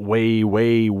bleachers way,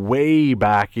 way, way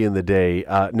back in the day.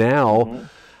 Now,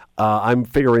 I'm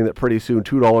figuring that pretty soon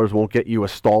 $2 won't get you a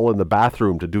stall in the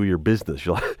bathroom to do your business.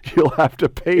 You'll have to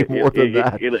pay more than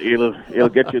that. It'll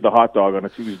get you the hot dog on a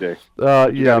Tuesday.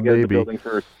 Yeah, maybe. In the building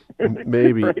first.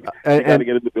 Maybe. Right. You got to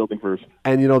get in the building first.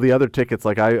 And the other tickets,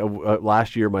 like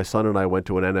last year, my son and I went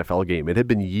to an NFL game. It had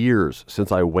been years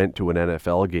since I went to an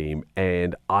NFL game,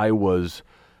 and I was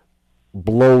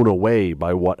blown away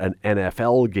by what an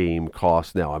NFL game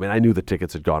costs now. I mean, I knew the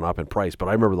tickets had gone up in price, but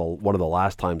I remember one of the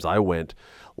last times I went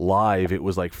live, it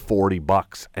was like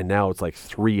 $40, and now it's like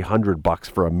 $300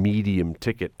 for a medium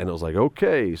ticket. And it was like,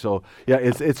 okay, so yeah,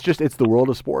 it's the world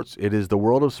of sports. It is the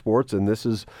world of sports, and this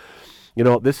is.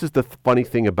 This is the funny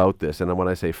thing about this, and when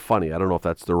I say funny, I don't know if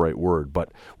that's the right word,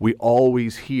 but we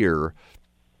always hear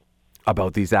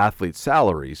about these athletes'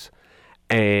 salaries,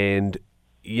 and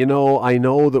I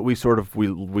know that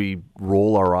we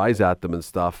roll our eyes at them and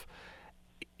stuff.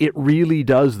 It really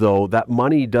does, though. That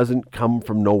money doesn't come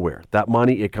from nowhere. That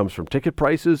money, it comes from ticket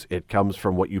prices. It comes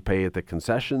from what you pay at the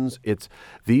concessions. It's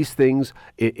these things.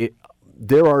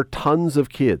 There are tons of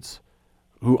kids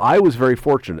who I was very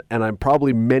fortunate, and I'm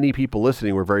probably many people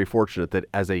listening were very fortunate that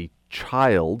as a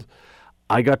child,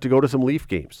 I got to go to some Leaf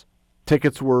games.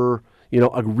 Tickets were,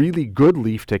 a really good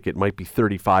Leaf ticket might be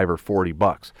 $35 or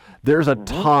 $40. There is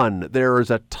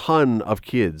a ton of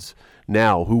kids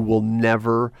now who will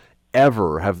never,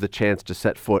 ever have the chance to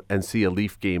set foot and see a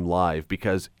Leaf game live,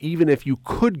 because even if you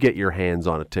could get your hands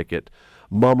on a ticket,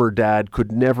 mom or dad could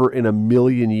never in a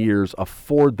million years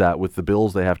afford that with the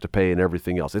bills they have to pay and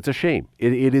everything else. It's a shame.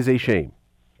 It is a shame.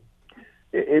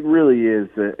 It really is.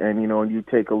 And, you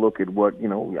take a look at what,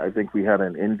 I think we had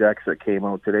an index that came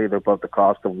out today about the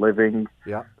cost of living.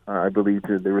 Yeah. I believe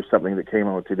there was something that came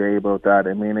out today about that.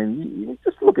 I mean, and you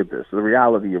just look at this, the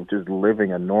reality of just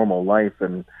living a normal life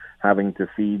and having to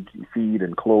feed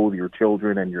and clothe your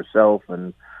children and yourself,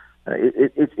 and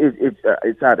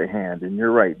it's out of hand. And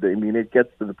you're right. I mean, it gets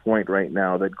to the point right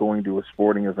now that going to a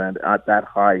sporting event at that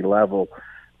high level,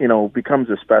 becomes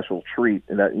a special treat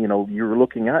that, you're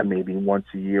looking at maybe once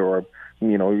a year or,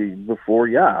 before.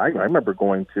 Yeah, I remember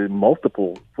going to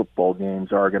multiple football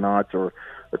games, Argonauts or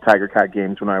the Tiger Cat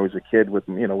games when I was a kid with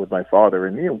my father,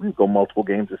 and, we'd go multiple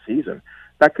games a season.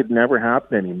 That could never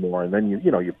happen anymore. And then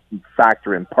you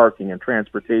factor in parking and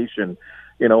transportation,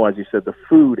 as you said, the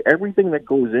food, everything that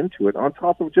goes into it on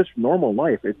top of just normal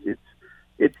life.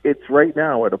 It's right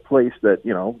now at a place that,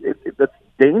 that's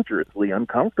dangerously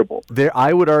uncomfortable.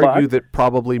 I would argue that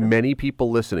probably many people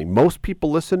listening, most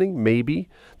people listening, maybe,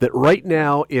 that right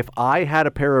now, if I had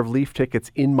a pair of Leaf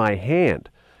tickets in my hand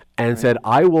and said,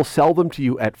 I will sell them to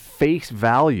you at face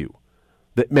value,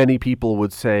 that many people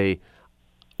would say,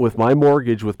 with my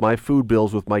mortgage, with my food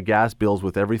bills, with my gas bills,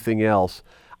 with everything else,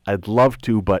 I'd love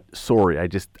to, but sorry, I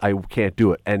can't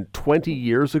do it. And 20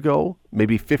 years ago,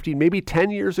 maybe 15, maybe 10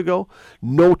 years ago,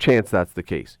 no chance that's the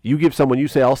case. You give someone, you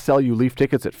say, I'll sell you Leaf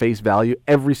tickets at face value,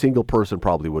 every single person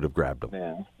probably would have grabbed them.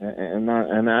 Yeah, and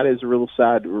that is a real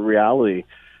sad reality,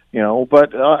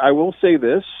 But I will say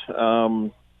this,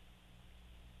 on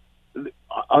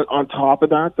top of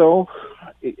that, though,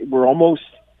 we're almost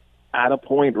at a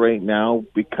point right now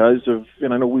because of,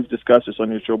 and I know we've discussed this on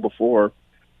your show before,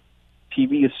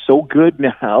 TV is so good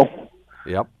now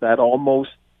that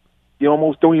you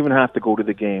almost don't even have to go to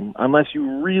the game unless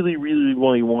you really, really,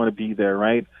 really want to be there,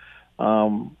 right?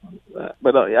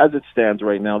 But as it stands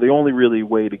right now, the only really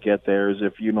way to get there is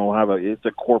if it's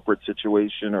a corporate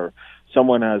situation or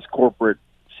someone has corporate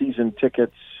season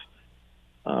tickets.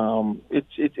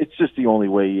 It's just the only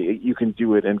way you can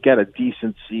do it and get a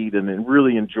decent seat and then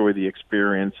really enjoy the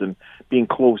experience and being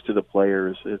close to the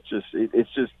players. It's just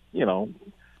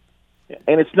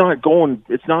and it's not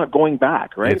going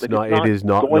back, right? It is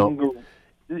not.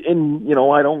 And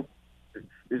I don't.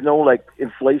 There's no like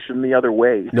inflation the other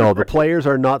way. No, the players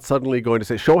are not suddenly going to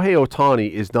say, Shohei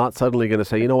Ohtani is not suddenly going to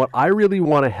say, you know what, I really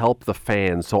want to help the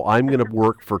fans, so I'm going to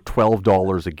work for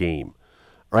 $12 a game.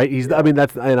 Right? I mean,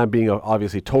 and I'm being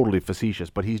obviously totally facetious,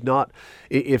 but he's not.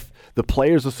 If the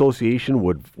Players Association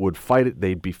would fight it,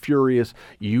 they'd be furious.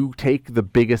 You take the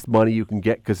biggest money you can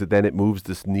get because then it moves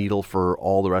this needle for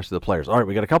all the rest of the players. All right,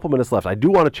 we got a couple minutes left. I do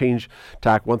want to change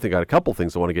tack. One thing, I got a couple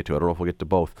things I want to get to. I don't know if we'll get to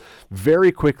both.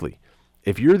 Very quickly,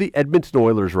 if you're the Edmonton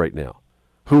Oilers right now,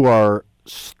 who are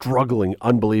struggling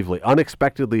unbelievably,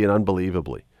 unexpectedly and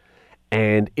unbelievably,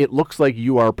 and it looks like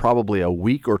you are probably a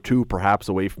week or two perhaps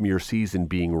away from your season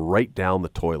being right down the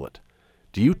toilet.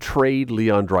 Do you trade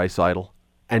Leon Draisaitl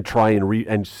and try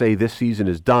and say this season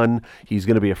is done, he's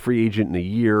going to be a free agent in a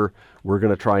year, we're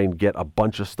going to try and get a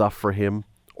bunch of stuff for him?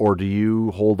 Or do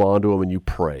you hold on to him and you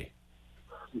pray?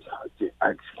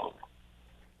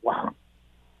 Wow.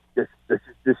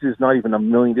 This is not even $1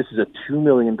 million. This is a $2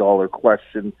 million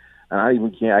question. And I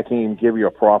can't even give you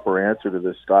a proper answer to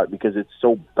this, Scott, because it's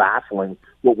so baffling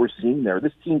what we're seeing there.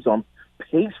 This team's on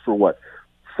pace for what,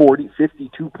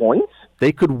 52 points?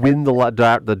 They could win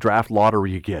the draft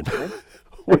lottery again,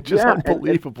 which is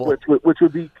unbelievable. Which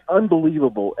would be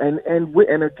unbelievable. And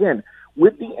again,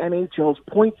 with the NHL's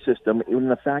point system and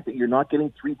the fact that you're not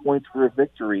getting 3 points for a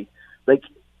victory, like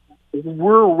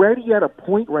we're already at a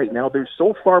point right now. They're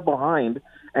so far behind,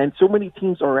 and so many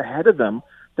teams are ahead of them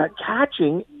that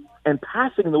catching and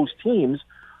passing those teams,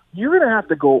 you're going to have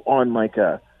to go on like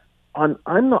I'm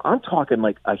talking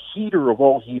like a heater of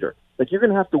all heater. Like you're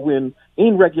going to have to win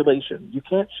in regulation. You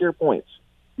can't share points.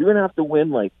 You're going to have to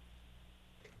win like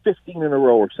 15 in a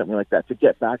row or something like that to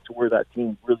get back to where that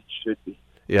team really should be.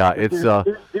 Yeah, there's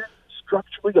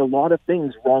structurally a lot of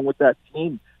things wrong with that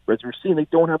team. As we're seeing, they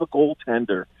don't have a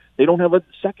goaltender. They don't have a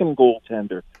second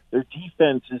goaltender. Their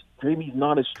defense is maybe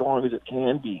not as strong as it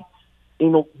can be. You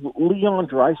know, Leon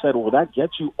Draisaitl, will that get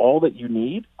you all that you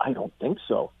need? I don't think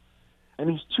so.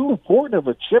 And he's too important of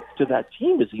a chip to that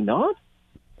team, is he not?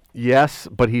 Yes,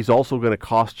 but he's also going to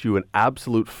cost you an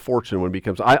absolute fortune when it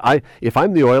becomes... if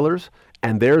I'm the Oilers,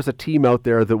 and there's a team out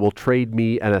there that will trade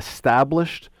me an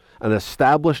established,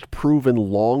 proven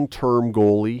long-term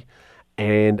goalie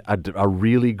and a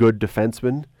really good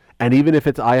defenseman, and even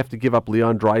if I have to give up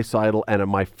Leon Draisaitl and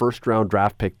my first-round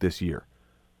draft pick this year,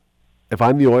 if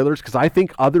I'm the Oilers, because I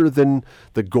think other than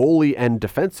the goalie and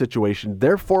defense situation,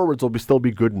 their forwards will still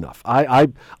be good enough. I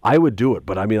would do it,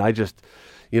 but I mean, I just,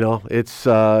 it's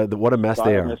what a mess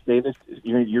they are. Davis,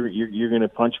 you're going to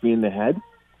punch me in the head.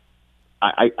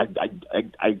 I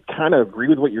kind of agree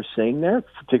with what you're saying there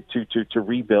to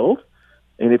rebuild,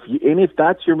 and if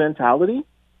that's your mentality,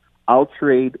 I'll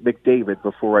trade McDavid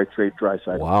before I trade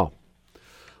Draisaitl. Wow.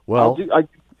 Well.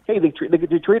 Hey, they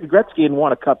traded Gretzky and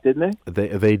won a cup, didn't they?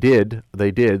 They did.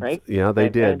 Right? Yeah, they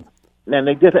did. And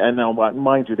they did. And now,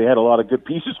 mind you, they had a lot of good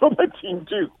pieces on that team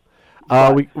too.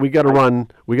 We got to run.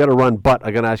 We got to run. But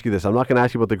I'm going to ask you this. I'm not going to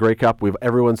ask you about the Grey Cup.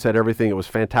 Everyone said everything. It was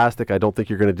fantastic. I don't think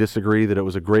you're going to disagree that it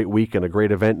was a great week and a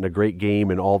great event and a great game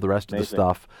and all the rest of the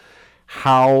stuff.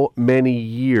 How many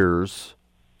years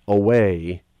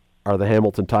away are the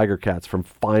Hamilton Tiger Cats from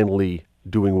finally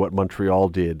doing what Montreal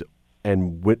did?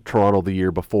 And Toronto the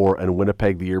year before, and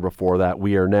Winnipeg the year before that.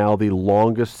 We are now the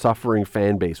longest suffering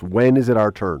fan base. When is it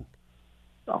our turn?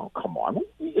 Oh, come on.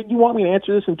 You want me to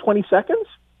answer this in 20 seconds?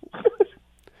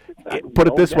 Put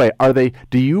it this way.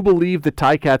 Do you believe the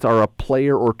Ticats are a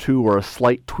player or two or a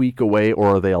slight tweak away,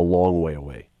 or are they a long way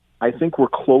away? I think we're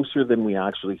closer than we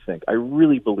actually think. I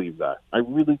really believe that. I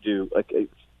really do. Like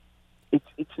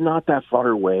it's not that far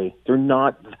away. They're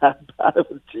not that bad of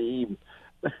a team.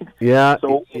 Yeah.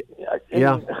 So,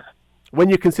 yeah. When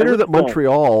you consider that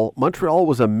Montreal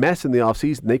was a mess in the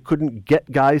offseason, they couldn't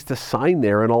get guys to sign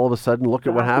there, and all of a sudden, look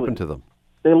at what happened to them.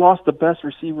 They lost the best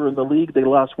receiver in the league. They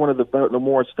lost one of the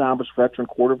more established veteran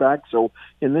quarterbacks. So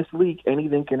in this league,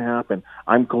 anything can happen.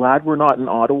 I'm glad we're not in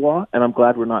Ottawa, and I'm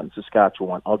glad we're not in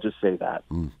Saskatchewan. I'll just say that.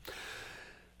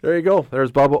 There you go.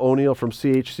 There's Bubba O'Neil from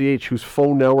CHCH, whose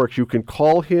phone now works. You can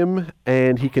call him,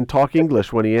 and he can talk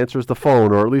English when he answers the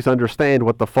phone, or at least understand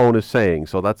what the phone is saying.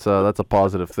 So that's a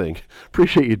positive thing.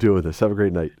 Appreciate you doing this. Have a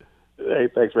great night. Hey,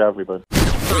 thanks for having me, bud.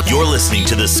 You're listening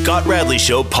to the Scott Radley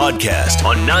Show podcast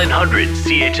on 900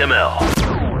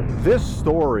 CHML. This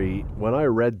story, when I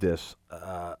read this,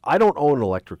 I don't own an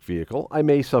electric vehicle. I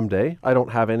may someday. I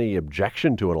don't have any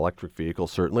objection to an electric vehicle,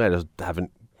 certainly. I just haven't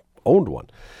owned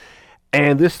one.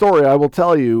 And this story, I will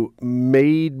tell you,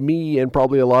 made me and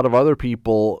probably a lot of other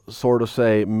people sort of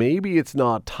say, maybe it's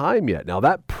not time yet. Now,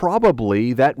 that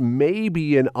may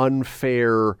be an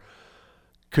unfair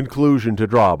conclusion to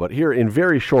draw, but here in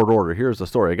very short order, here's the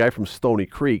story. A guy from Stoney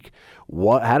Creek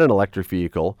had an electric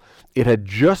vehicle. It had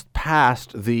just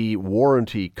passed the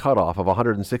warranty cutoff of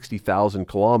 160,000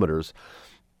 kilometers.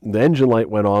 The engine light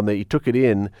went on. He took it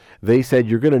in. They said,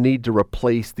 you're going to need to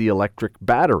replace the electric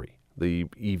battery, the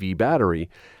EV battery.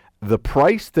 The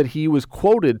price that he was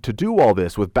quoted to do all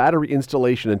this with battery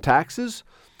installation and taxes,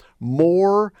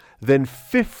 more than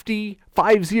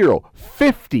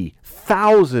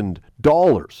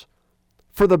 $50,000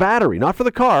 for the battery, not for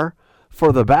the car,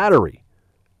 for the battery.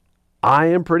 I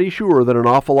am pretty sure that an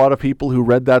awful lot of people who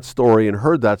read that story and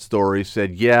heard that story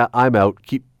said, yeah, I'm out.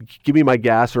 Give me my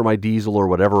gas or my diesel or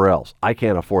whatever else. I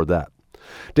can't afford that.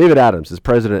 David Adams is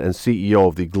president and CEO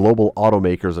of the Global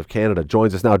Automakers of Canada.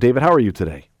 Joins us now. David, how are you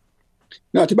today?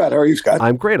 Not too bad. How are you, Scott?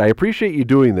 I'm great. I appreciate you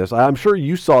doing this. I'm sure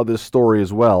you saw this story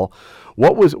as well.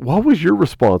 What was your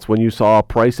response when you saw a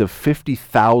price of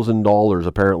 $50,000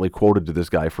 apparently quoted to this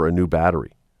guy for a new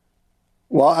battery?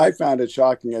 Well, I found it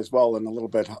shocking as well and a little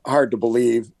bit hard to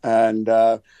believe. And,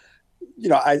 I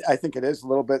think it is a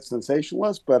little bit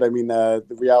sensationalist, but I mean, the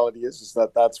reality is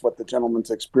that that's what the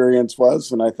gentleman's experience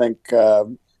was. And I think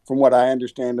from what I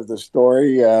understand of the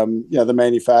story, the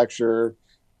manufacturer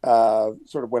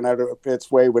sort of went out of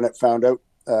its way when it found out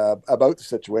about the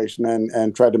situation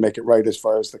and tried to make it right as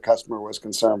far as the customer was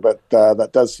concerned. But that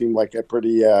does seem like a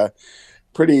pretty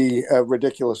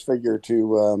ridiculous figure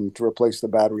to replace the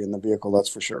battery in the vehicle. That's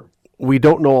for sure. We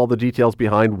don't know all the details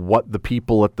behind what the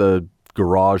people at the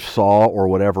garage saw or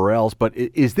whatever else, but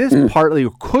is this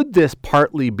could this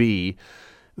partly be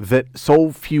that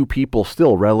so few people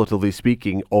still, relatively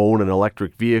speaking, own an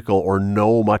electric vehicle or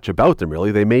know much about them,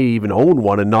 really? They may even own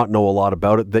one and not know a lot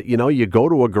about it, that, you go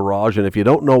to a garage and if you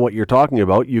don't know what you're talking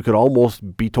about, you could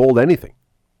almost be told anything.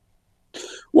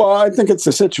 Well, I think it's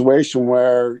a situation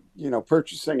where,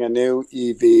 purchasing a new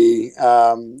EV,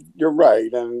 you're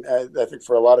right. And I think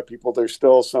for a lot of people, there's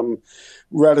still some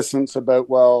reticence about,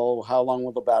 well, how long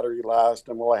will the battery last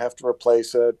and will I have to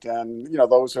replace it? And,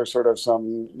 those are sort of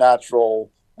some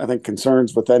natural, I think,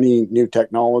 concerns with any new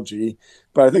technology.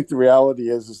 But I think the reality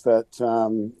is that,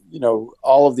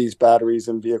 all of these batteries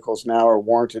in vehicles now are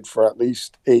warranted for at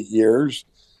least 8 years.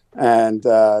 And,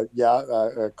 a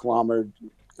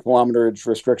kilometerage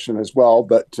restriction as well.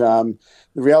 But the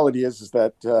reality is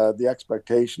that the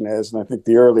expectation is, and I think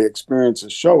the early experience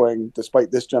is showing, despite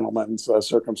this gentleman's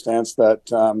circumstance, that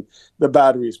the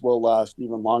batteries will last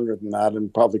even longer than that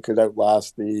and probably could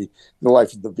outlast the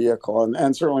life of the vehicle.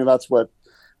 And certainly that's what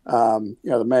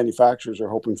the manufacturers are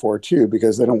hoping for too,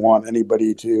 because they don't want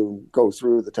anybody to go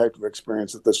through the type of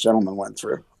experience that this gentleman went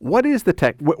through. What is the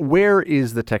tech? Where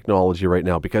is the technology right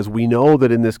now? Because we know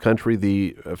that in this country,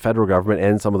 the federal government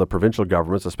and some of the provincial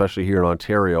governments, especially here in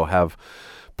Ontario, have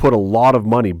put a lot of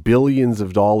money, billions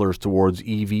of dollars, towards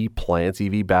EV plants,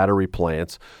 EV battery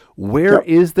plants. Where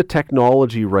is the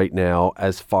technology right now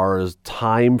as far as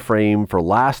time frame for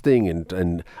lasting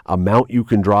and amount you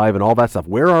can drive and all that stuff?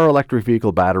 Where are electric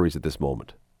vehicle batteries at this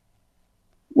moment?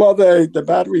 Well, the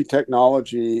battery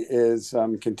technology is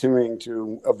continuing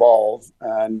to evolve,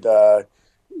 and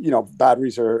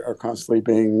batteries are constantly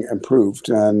being improved.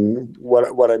 And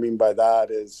what I mean by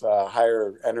that is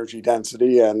higher energy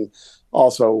density and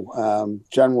also,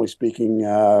 generally speaking,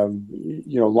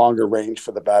 longer range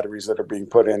for the batteries that are being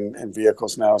put in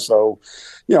vehicles now. So,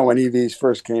 when EVs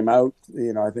first came out,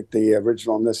 I think the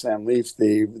original Nissan Leaf,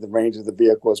 the range of the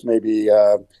vehicle was maybe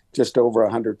just over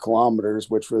 100 kilometers,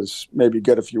 which was maybe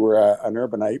good if you were an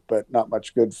urbanite, but not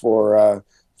much good for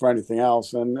anything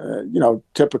else. And,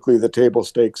 typically the table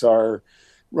stakes are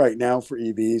right now for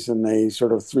EVs in the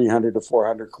sort of 300 to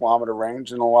 400 kilometer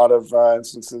range, in a lot of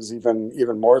instances, even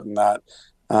more than that.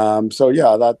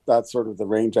 That's sort of the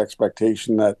range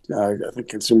expectation that I think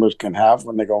consumers can have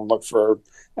when they go and look for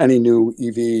any new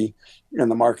EV in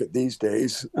the market these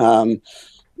days. As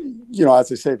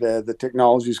I say, the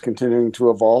technology is continuing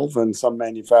to evolve, and some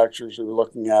manufacturers are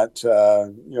looking at,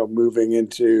 moving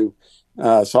into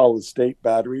solid state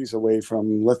batteries away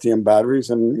from lithium batteries.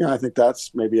 And, I think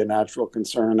that's maybe a natural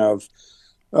concern of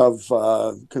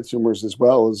consumers as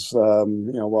well as,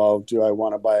 do I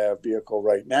want to buy a vehicle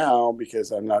right now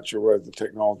because I'm not sure where the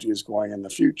technology is going in the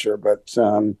future. But,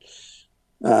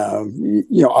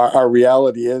 our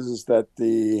reality is that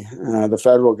the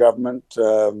federal government,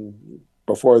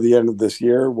 before the end of this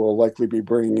year, will likely be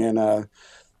bringing in a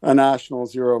national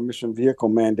zero emission vehicle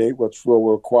mandate, which will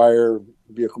require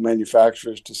vehicle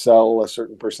manufacturers to sell a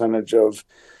certain percentage of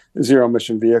zero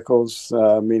emission vehicles,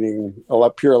 meaning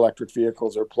pure electric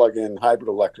vehicles or plug-in hybrid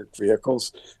electric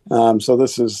vehicles. So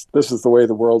this is the way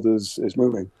the world is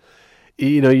moving.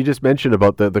 You just mentioned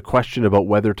about the question about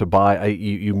whether to buy.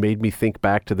 You made me think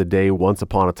back to the day once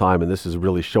upon a time, and this is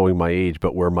really showing my age,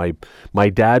 but where my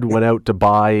dad went out to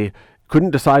buy,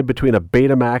 couldn't decide between a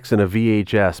Betamax and a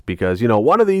VHS because,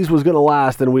 one of these was going to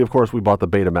last. And we bought the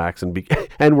Betamax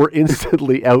and we're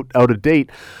instantly out of date.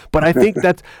 But I think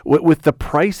that's with the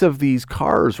price of these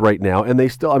cars right now, and they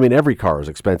still, every car is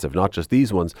expensive, not just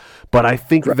these ones. But I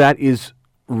think that is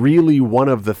really one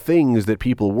of the things that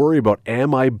people worry about.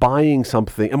 Am I buying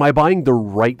something? Am I buying the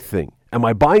right thing? Am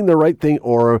I buying the right thing,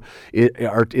 or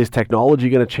is technology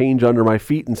going to change under my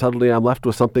feet and suddenly I'm left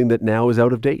with something that now is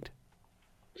out of date?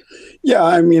 Yeah,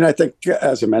 I think,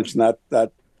 as I mentioned,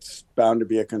 that's bound to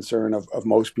be a concern of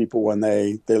most people when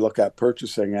they look at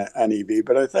purchasing an EV.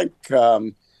 But I think,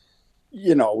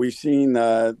 we've seen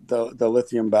the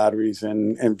lithium batteries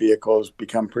in vehicles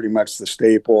become pretty much the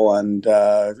staple. And,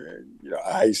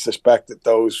 I suspect that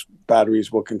those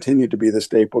batteries will continue to be the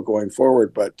staple going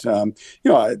forward. But, I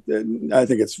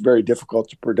think it's very difficult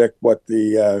to predict what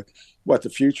the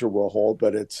future will hold.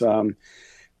 But it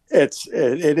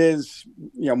is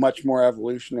much more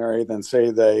evolutionary than,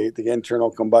 say, the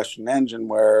internal combustion engine,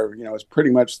 where it's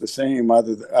pretty much the same.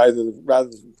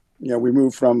 We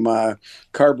moved from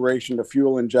carburation to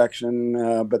fuel injection,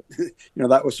 but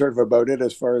that was sort of about it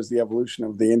as far as the evolution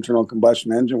of the internal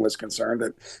combustion engine was concerned.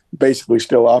 It basically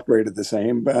still operated the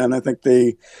same. And I think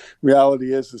the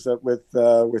reality is that with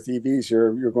EVs,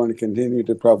 you're going to continue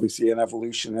to probably see an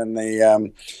evolution in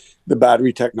the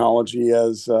battery technology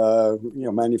as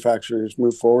manufacturers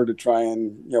move forward to try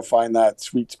and find that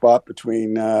sweet spot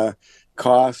between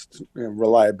cost,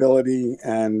 reliability,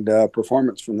 and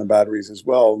performance from the batteries as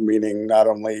well, meaning not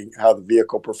only how the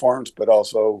vehicle performs, but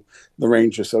also the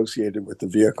range associated with the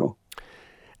vehicle.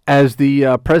 As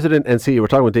the president and CEO, we're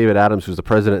talking with David Adams, who's the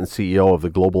president and CEO of the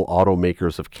Global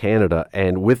Automakers of Canada.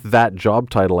 And with that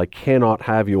job title, I cannot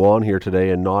have you on here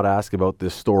today and not ask about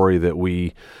this story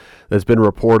that's been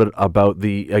reported about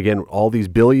all these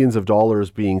billions of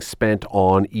dollars being spent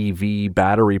on EV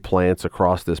battery plants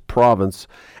across this province,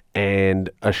 and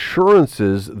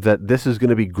assurances that this is going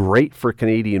to be great for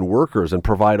Canadian workers and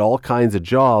provide all kinds of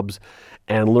jobs,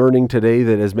 and learning today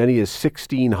that as many as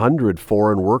 1,600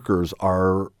 foreign workers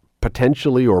are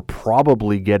potentially or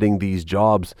probably getting these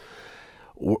jobs.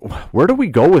 Where do we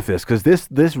go with this? Because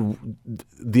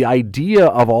the idea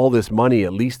of all this money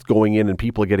at least going in and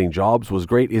people getting jobs was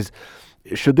great.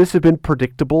 Should this have been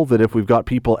predictable, that if we've got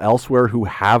people elsewhere who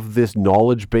have this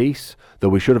knowledge base, that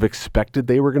we should have expected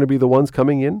they were going to be the ones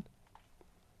coming in?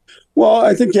 Well,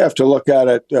 I think you have to look at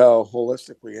it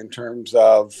holistically in terms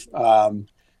of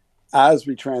as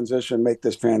we make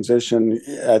this transition,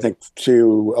 I think,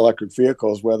 to electric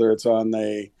vehicles, whether it's on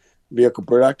the vehicle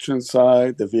production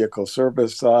side, the vehicle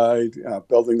service side,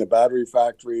 building the battery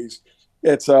factories.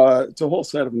 It's a whole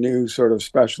set of new sort of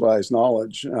specialized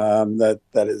knowledge that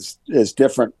is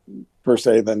different per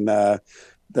se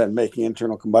than making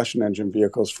internal combustion engine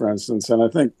vehicles, for instance. And I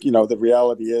think the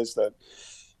reality is that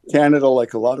Canada,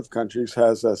 like a lot of countries,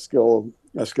 has a skill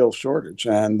shortage,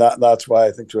 and that's why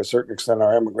I think to a certain extent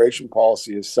our immigration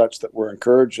policy is such that we're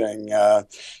encouraging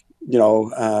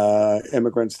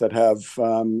immigrants that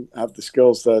have the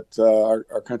skills that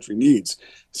our country needs.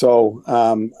 So,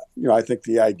 I think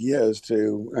the idea is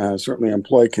to certainly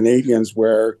employ Canadians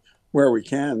where we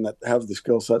can, that have the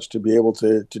skill sets to be able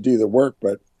to do the work.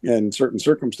 But in certain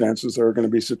circumstances, there are going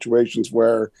to be situations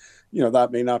where,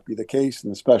 that may not be the case,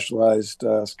 and the specialized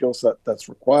skill set that's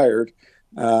required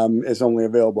is only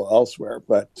available elsewhere.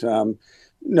 But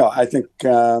no, I think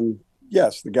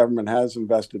yes, the government has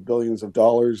invested billions of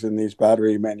dollars in these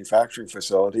battery manufacturing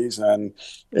facilities, and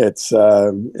it's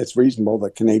reasonable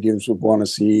that Canadians would want to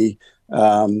see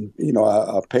a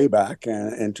payback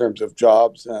in terms of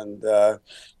jobs and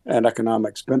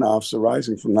economic spin-offs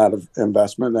arising from that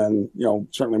investment. And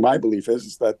certainly my belief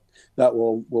is that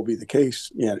will be the case.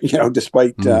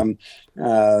 Despite some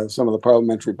of the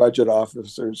parliamentary budget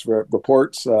officers'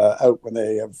 reports out when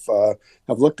they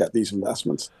have looked at these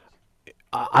investments.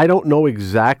 I don't know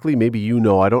exactly, maybe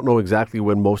I don't know exactly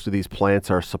when most of these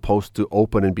plants are supposed to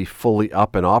open and be fully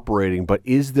up and operating, but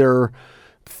is there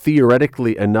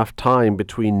theoretically enough time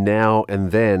between now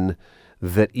and then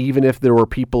that even if there were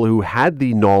people who had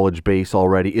the knowledge base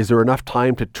already, is there enough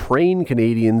time to train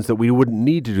Canadians that we wouldn't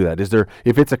need to do that?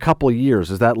 If it's a couple of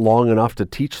years, is that long enough to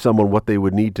teach someone what they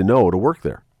would need to know to work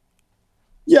there?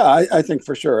 Yeah, I think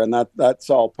for sure, and that's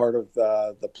all part of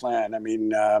the plan. I mean,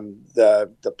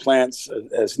 the plants,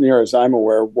 as near as I'm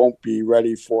aware, won't be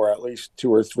ready for at least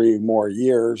 2 or 3 more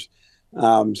years.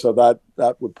 So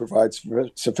that would provide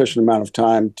sufficient amount of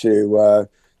time to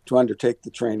undertake the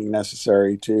training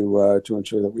necessary to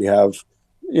ensure that we have,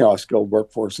 a skilled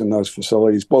workforce in those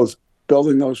facilities, both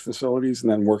building those facilities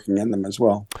and then working in them as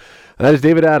well. And that is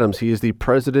David Adams. He is the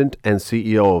president and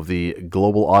CEO of the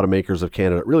Global Automakers of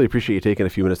Canada. Really appreciate you taking a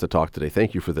few minutes to talk today.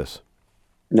 Thank you for this.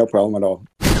 No problem at all.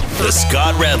 The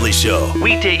Scott Radley Show,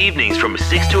 weekday evenings from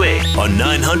 6 to 8 on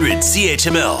 900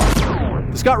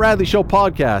 CHML. The Scott Radley Show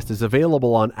podcast is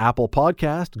available on Apple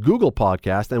Podcast, Google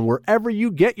Podcast, and wherever you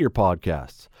get your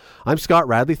podcasts. I'm Scott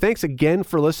Radley. Thanks again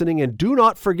for listening, and do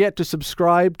not forget to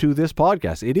subscribe to this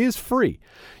podcast. It is free.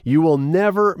 You will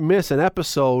never miss an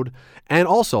episode, and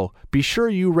also be sure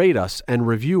you rate us and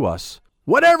review us.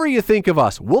 Whatever you think of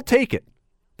us, we'll take it.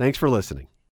 Thanks for listening.